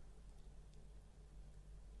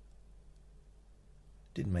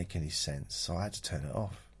 Didn't make any sense, so I had to turn it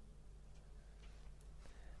off.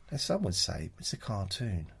 Now, some would say it's a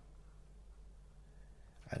cartoon,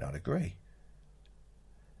 and I'd agree.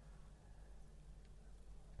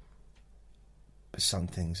 But some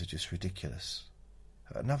things are just ridiculous.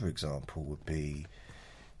 Another example would be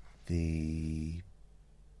the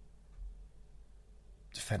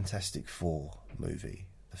Fantastic Four movie,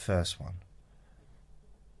 the first one,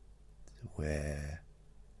 where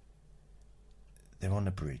they're on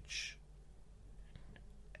a bridge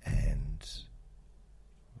and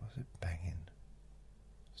what's it banging?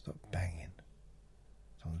 Stop banging.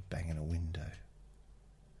 Someone's banging a window.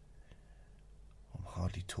 I'm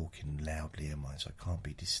hardly talking loudly, am I? So I can't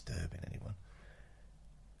be disturbing anyone.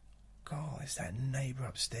 God, it's that neighbour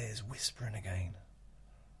upstairs whispering again.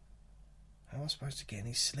 How am I supposed to get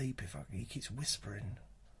any sleep if he keeps whispering?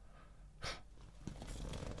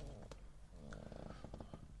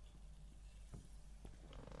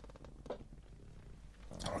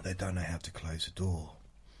 Oh, they don't know how to close the door.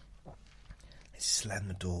 They slam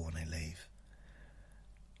the door when they leave.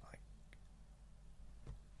 Like,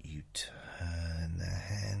 you turn the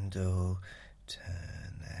handle,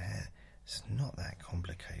 turn the hand. It's not that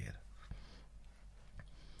complicated.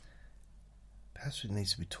 Perhaps it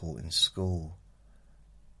needs to be taught in school.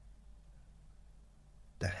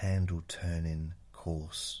 The handle turning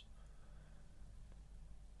course.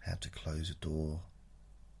 How to close a door.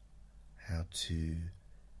 How to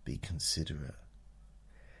be considerate.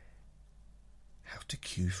 How to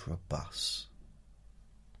queue for a bus.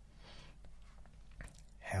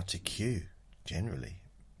 How to queue, generally.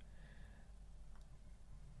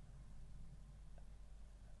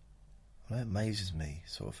 Well, it amazes me,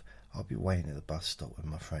 sort of. I'll be waiting at the bus stop with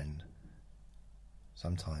my friend,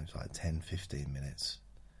 sometimes like 10-15 minutes,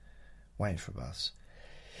 waiting for a bus.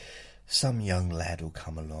 Some young lad will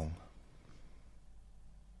come along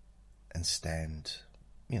and stand,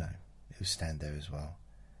 he'll stand there as well.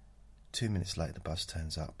 2 minutes later the bus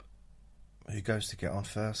turns up. Who goes to get on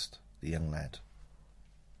first? The young lad.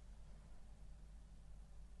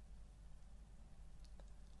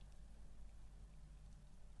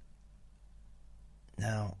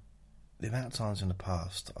 Now, the amount of times in the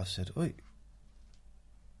past I said, "Oi,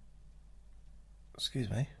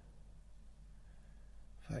 excuse me,"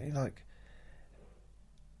 like,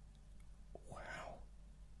 wow,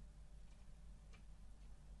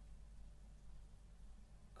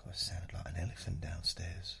 God, I sounded like an elephant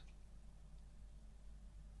downstairs.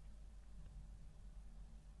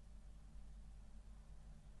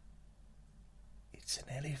 It's an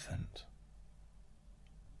elephant.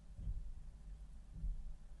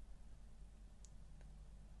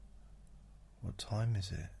 What time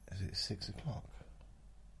is it? Is it 6 o'clock?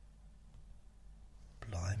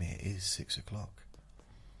 Blimey, it is 6 o'clock.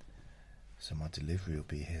 So my delivery will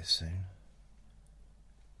be here soon.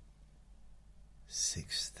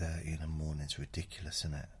 6:30 in the morning is ridiculous,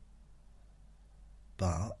 isn't it?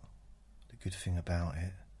 But the good thing about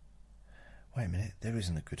it... Wait a minute, there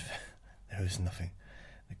isn't a good... there is nothing.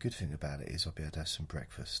 The good thing about it is I'll be able to have some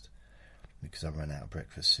breakfast, because I ran out of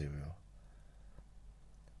breakfast cereal.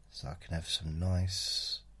 So I can have some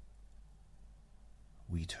nice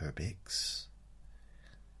Weetabix,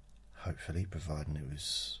 hopefully, providing it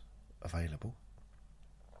was available.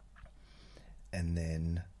 And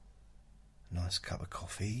then a nice cup of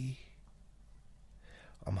coffee.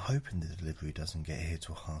 I'm hoping the delivery doesn't get here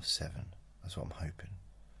till 7:30. That's what I'm hoping.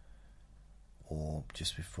 Or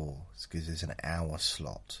just before, because there's an hour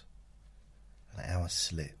slot, an hour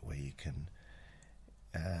slit where you can...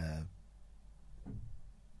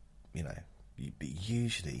 but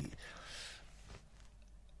usually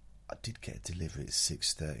I did get a delivery at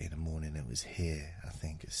 6:30 in the morning. It was here, I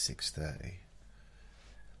think, at 6:30.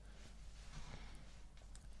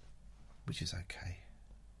 which is okay.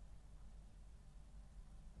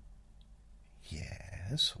 Yeah,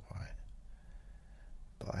 that's alright.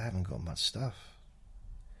 But I haven't got much stuff.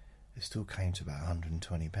 It still came to about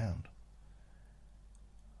 £120.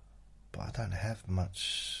 But I don't have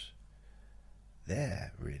much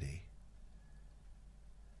there, really.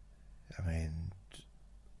 I mean,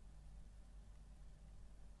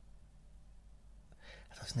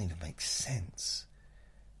 it doesn't even make sense.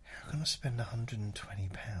 How can I spend £120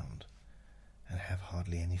 and have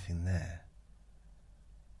hardly anything there?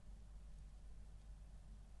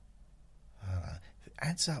 I don't know. It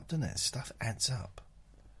adds up, doesn't it? Stuff adds up.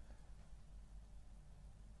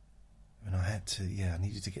 And I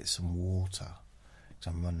needed to get some water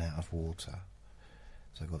because I'm running out of water.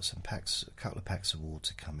 So I've got a couple of packs of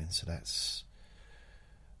water coming. So that's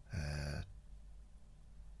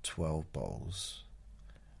 12 bowls.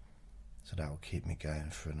 So that will keep me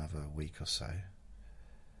going for another week or so.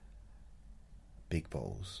 Big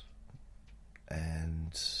bowls.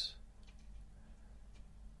 And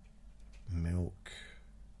milk,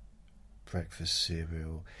 breakfast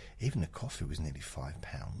cereal. Even the coffee was nearly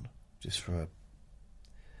 £5. Just for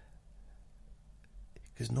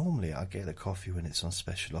because normally I get the coffee when it's on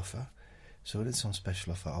special offer. So when it's on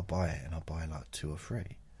special offer, I'll buy it, and I'll buy like 2 or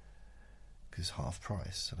 3 because it's half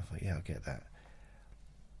price. And I thought, yeah, I'll get that.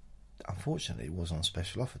 Unfortunately, it was on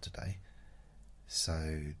special offer today,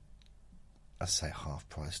 so I say half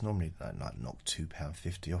price. Normally, like knock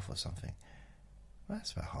 £2.50 off or something. Well,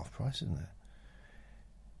 that's about half price, isn't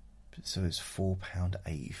it? So it's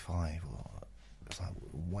 £4.85 or. It's like,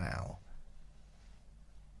 wow.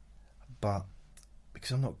 But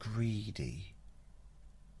because I'm not greedy,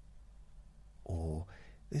 or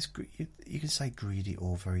you can say greedy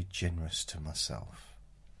or very generous to myself.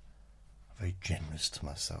 Very generous to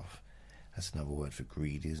myself. That's another word for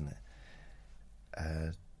greedy, isn't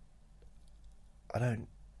it? I don't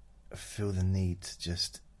feel the need to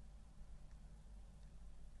just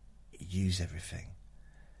use everything.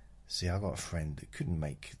 See, I got a friend that couldn't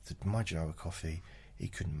make my jar of coffee. He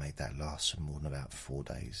couldn't make that last for more than about 4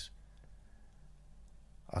 days.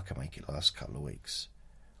 I can make it last a couple of weeks.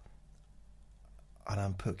 I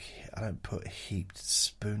don't put heaped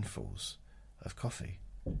spoonfuls of coffee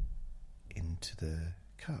into the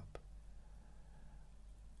cup.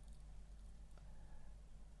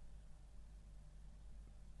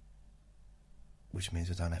 Which means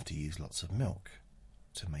I don't have to use lots of milk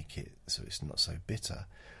to make it so it's not so bitter,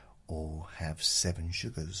 or have 7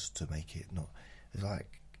 sugars to make it not. It's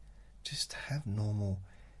like, just have normal.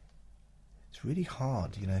 It's really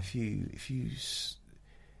hard, if you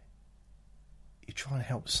try and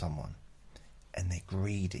help someone and they're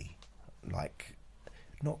greedy, like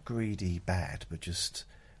not greedy bad, but just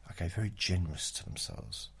very generous to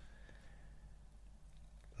themselves.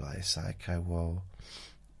 Like they say, okay, well,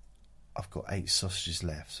 I've got 8 sausages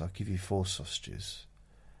left, so I'll give you 4 sausages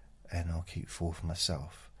and I'll keep 4 for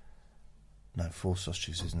myself. No, 4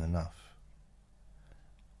 sausages isn't enough.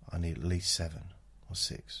 I need at least 7 or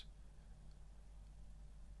 6.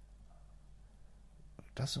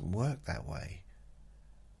 It doesn't work that way.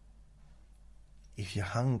 If you're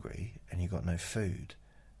hungry and you've got no food,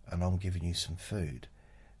 and I'm giving you some food,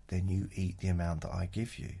 then you eat the amount that I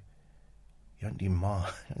give you. You don't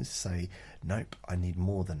demand say, nope, I need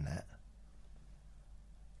more than that.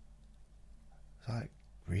 It's like,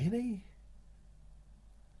 really?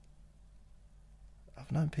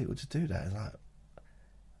 I've known people to do that. It's like,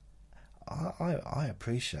 I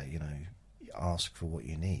appreciate, you ask for what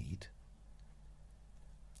you need,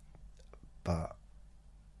 but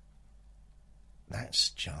that's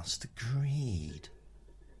just greed.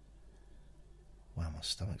 Wow, my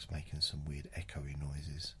stomach's making some weird echoey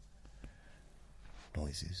noises.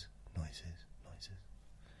 Noises.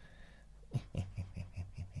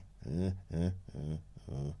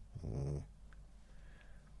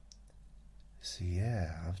 So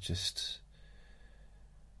yeah, I've just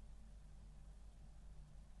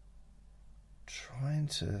trying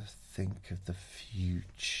to think of the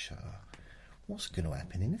future. What's going to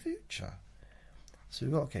happen in the future? So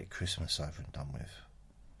we've got to get Christmas over and done with.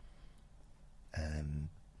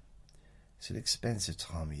 It's an expensive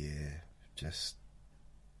time of year. That's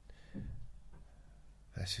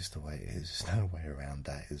just the way it is. There's no way around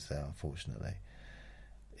that, is there? Unfortunately,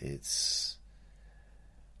 it's.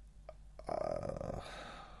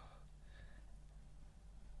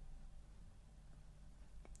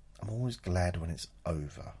 I'm always glad when it's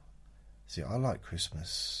over. See, I like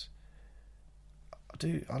Christmas.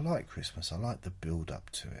 I like Christmas. I like the build up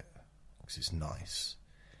to it because it's nice.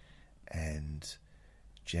 And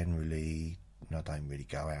generally, I don't really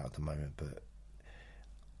go out at the moment, but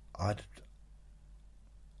I'd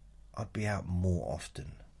be out more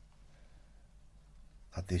often.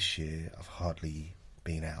 Like this year, I've hardly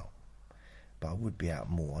been out, but I would be out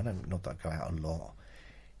more. I don't, not that I go out a lot.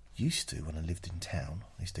 Used to, when I lived in town,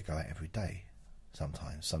 I used to go out every day.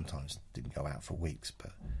 Sometimes didn't go out for weeks,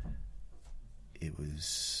 but it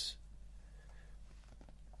was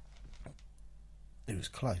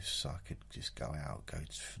close, so I could just go out, go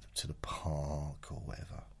to the park or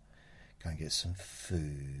whatever, go and get some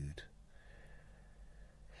food.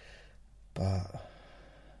 But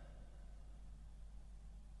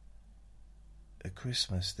at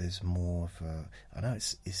Christmas, there's more of a. I know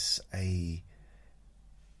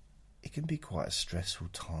it can be quite a stressful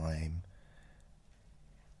time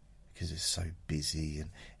because it's so busy, and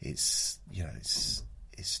it's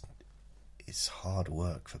hard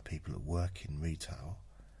work for people that work in retail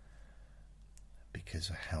because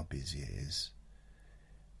of how busy it is.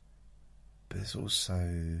 But it's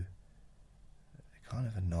also kind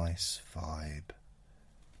of a nice vibe.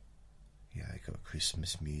 You got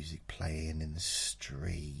Christmas music playing in the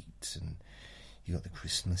street, and you got the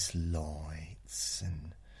Christmas lights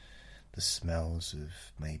and the smells of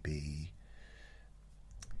maybe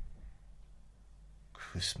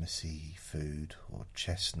Christmassy food or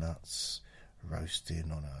chestnuts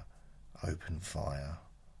roasting on a open fire.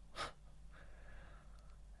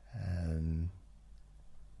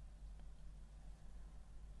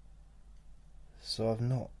 So I've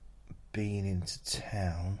not been into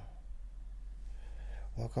town.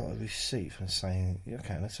 Well, I got a receipt from saying,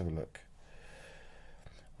 okay, let's have a look.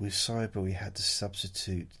 With Cyber, we had to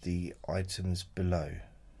substitute the items below.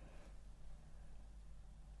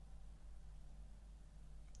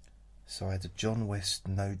 So I had a John West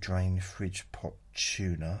no drain fridge pot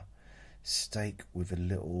tuna, steak with a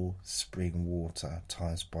little spring water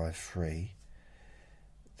times by 3.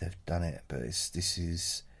 They've done it, but this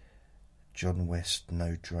is John West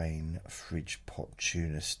no drain fridge pot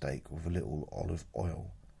tuna steak with a little olive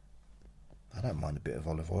oil. I don't mind a bit of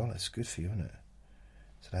olive oil. It's good for you, isn't it?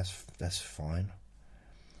 So that's fine.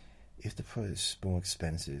 If the product is more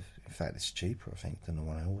expensive, in fact, it's cheaper, I think, than the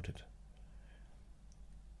one I ordered.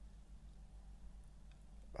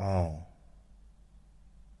 Oh.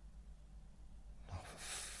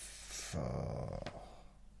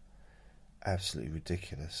 Absolutely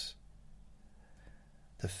ridiculous.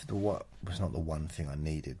 The what was not the one thing I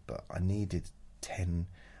needed, but I needed 10.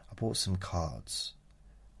 I bought some cards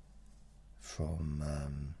from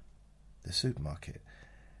the supermarket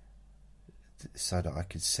so that I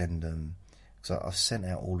could send them. So I've sent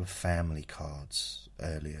out all the family cards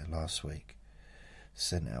earlier last week.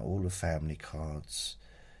 Sent out all the family cards,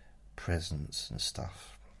 presents and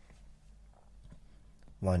stuff.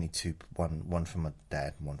 Only one from my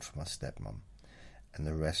dad and one from my stepmom, and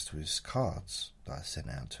the rest was cards that I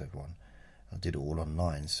sent out to everyone. I did it all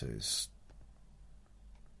online, so it's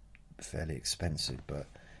fairly expensive, but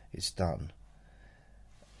it's done.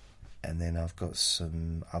 And then I've got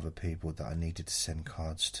some other people that I needed to send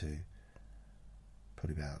cards to,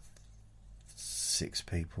 probably about 6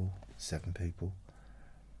 people, 7 people,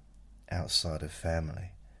 outside of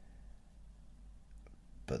family.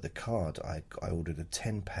 But the card, I ordered a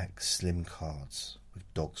 10-pack slim cards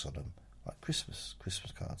with dogs on them, like Christmas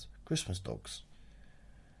cards, Christmas dogs.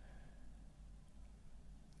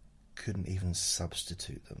 Couldn't even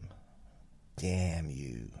substitute them. Damn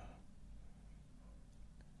you.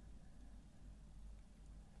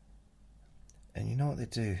 And you know what they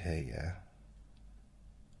do here, yeah?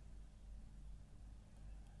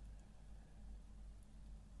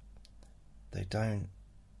 They don't.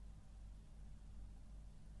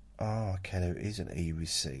 Oh, okay, there is an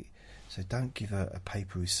e-receipt. So don't give a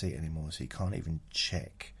paper receipt anymore, so you can't even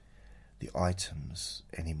check the items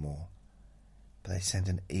anymore. But they send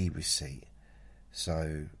an e-receipt.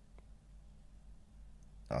 So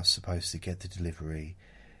I was supposed to get the delivery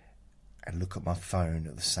and look at my phone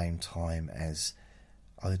at the same time as...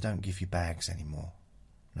 Oh, they don't give you bags anymore.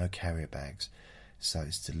 No carrier bags. So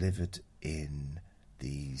it's delivered in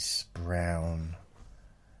these brown...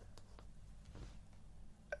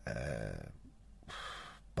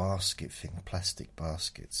 basket thing, plastic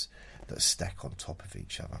baskets that stack on top of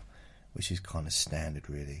each other, which is kind of standard,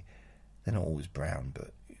 really. They're not always brown,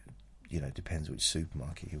 but depends which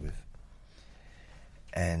supermarket you're with.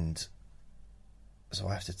 And so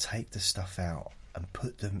I have to take the stuff out and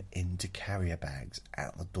put them into carrier bags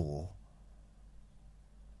out the door,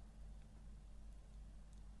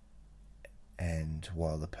 and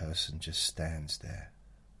while the person just stands there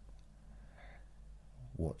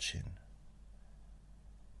watching.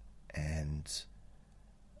 And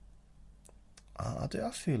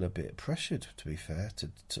I feel a bit pressured, to be fair,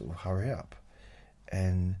 to hurry up.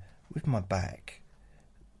 And with my back,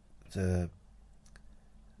 although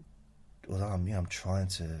I'm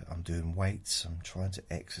doing weights, I'm trying to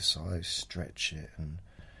exercise, stretch it, and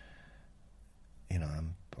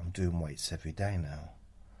I'm doing weights every day now.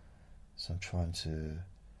 So I'm trying to.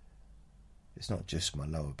 It's not just my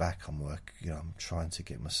lower back I'm working. I'm trying to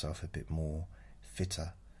get myself a bit more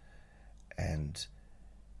fitter. And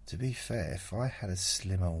to be fair, if I had a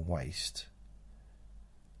slimmer waist,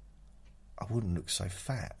 I wouldn't look so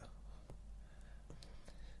fat.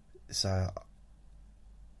 So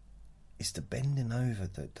it's the bending over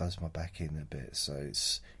that does my back in a bit. So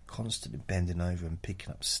it's constantly bending over and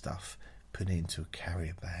picking up stuff, putting it into a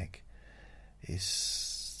carrier bag.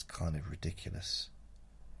 It's kind of ridiculous.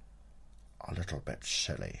 A little bit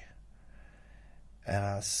silly. And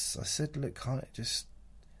I said, look, can't it just...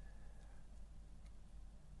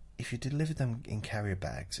 If you deliver them in carrier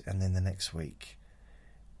bags and then the next week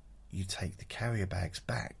you take the carrier bags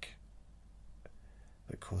back.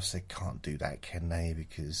 But of course they can't do that, can they?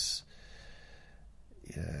 Because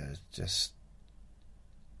just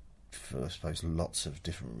for, I suppose, lots of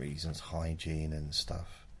different reasons, hygiene and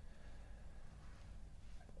stuff.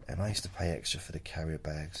 And I used to pay extra for the carrier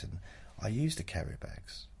bags, and I used the carrier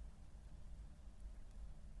bags.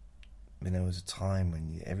 I mean, there was a time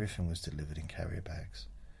when everything was delivered in carrier bags.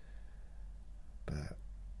 But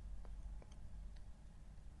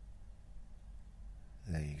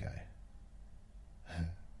there you go.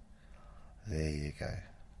 There you go.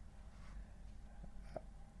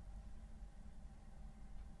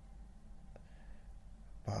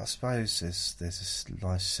 But I suppose there's this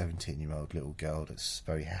nice 17-year-old little girl that's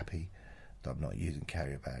very happy that I'm not using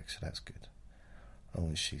carrier bags, so that's good. As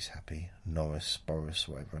long as she's happy. Boris,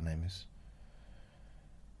 whatever her name is.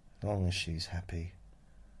 As long as she's happy.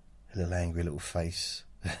 A little angry little face.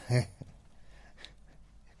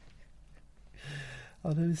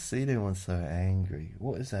 I've never seen anyone so angry.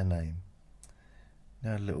 What is their name?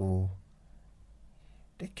 No, little...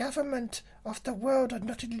 The government of the world are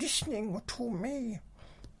not listening to me.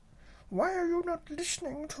 Why are you not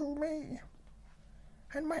listening to me?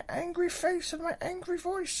 And my angry face and my angry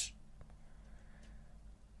voice.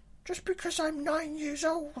 Just because I'm 9 years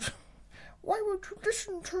old. Why won't you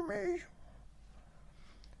listen to me?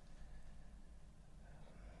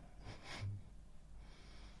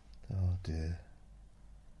 Oh dear.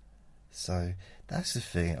 So that's the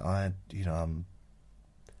thing.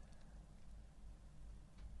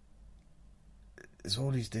 There's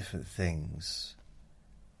all these different things.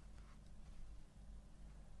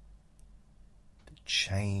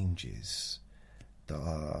 Changes that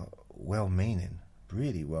are well-meaning,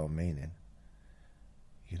 really well-meaning.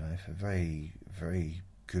 For very, very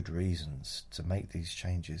good reasons to make these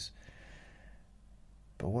changes.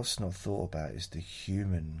 But what's not thought about is the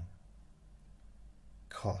human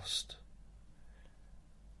cost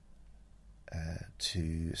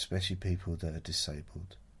to especially people that are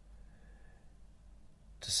disabled,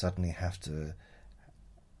 to suddenly have to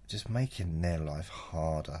just making their life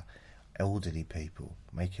harder. Elderly people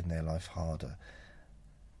making their life harder,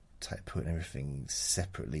 putting everything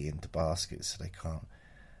separately into baskets so they can't.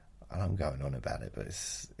 And I'm going on about it, but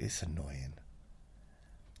it's annoying.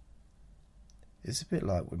 It's a bit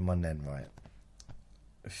like with my nan, right?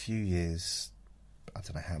 A few years, I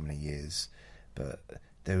don't know how many years, but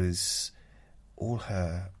there was all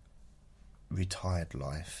her retired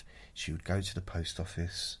life. She would go to the post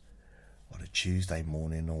office on a Tuesday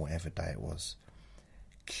morning or whatever day it was,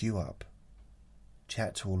 queue up,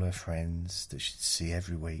 chat to all her friends that she'd see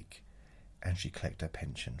every week, and she'd collect her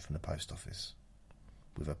pension from the post office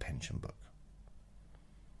with a pension book.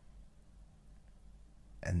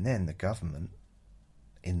 And then the government,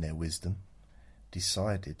 in their wisdom,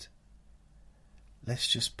 decided, let's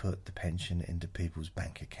just put the pension into people's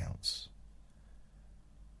bank accounts.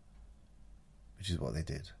 Which is what they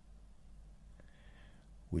did.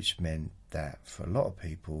 Which meant that for a lot of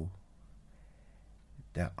people,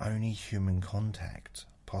 their only human contact,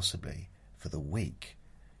 possibly, for the week,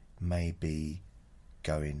 may be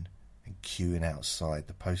going and queuing outside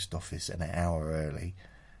the post office an hour early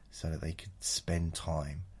so that they could spend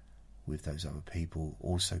time with those other people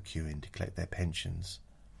also queuing to collect their pensions.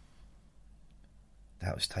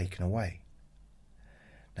 That was taken away.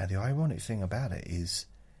 Now, the ironic thing about it is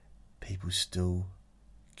people still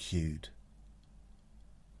queued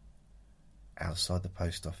outside the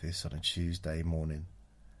post office on a Tuesday morning.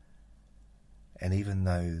 And even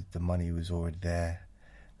though the money was already there,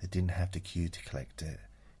 they didn't have to queue to collect it.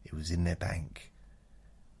 It was in their bank.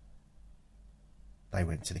 they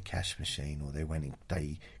went to the cash machine, or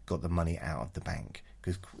they got the money out of the bank,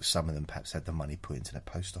 because some of them perhaps had the money put into their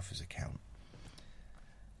post office account,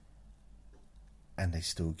 and they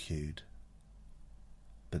still queued,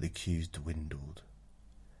 but the queues dwindled,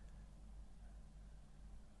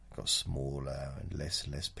 got smaller, and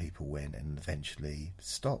less people went, and eventually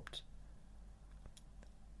stopped,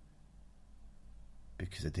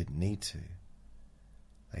 because they didn't need to.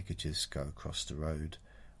 They could just go across the road,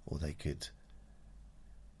 or they could,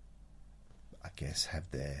 I guess, have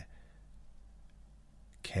their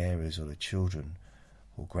carers or the children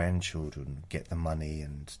or grandchildren get the money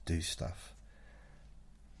and do stuff.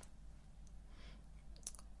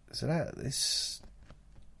 So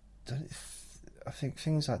I think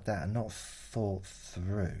things like that are not thought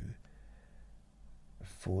through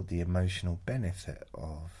for the emotional benefit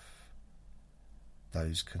of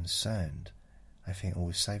those concerned. I think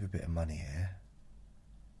we'll save a bit of money here.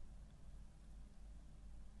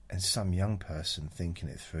 And some young person thinking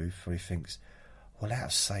it through probably thinks, well, that'll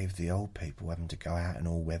save the old people having to go out in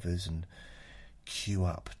all weathers and queue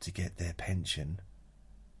up to get their pension,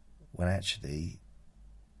 when actually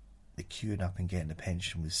the queuing up and getting the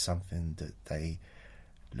pension was something that they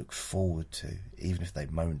look forward to, even if they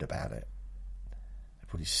moaned about it. They'd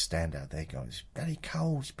probably stand out there going, it's bloody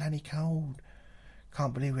cold,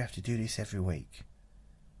 can't believe we have to do this every week.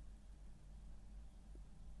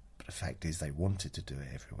 But the fact is, they wanted to do it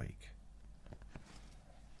every week.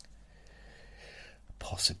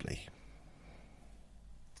 Possibly.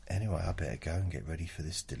 Anyway, I better go and get ready for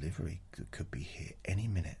this delivery that could be here any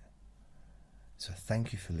minute. So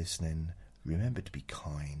thank you for listening. Remember to be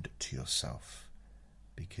kind to yourself,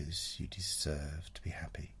 because you deserve to be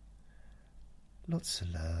happy. Lots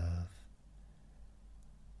of love.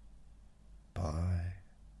 Bye.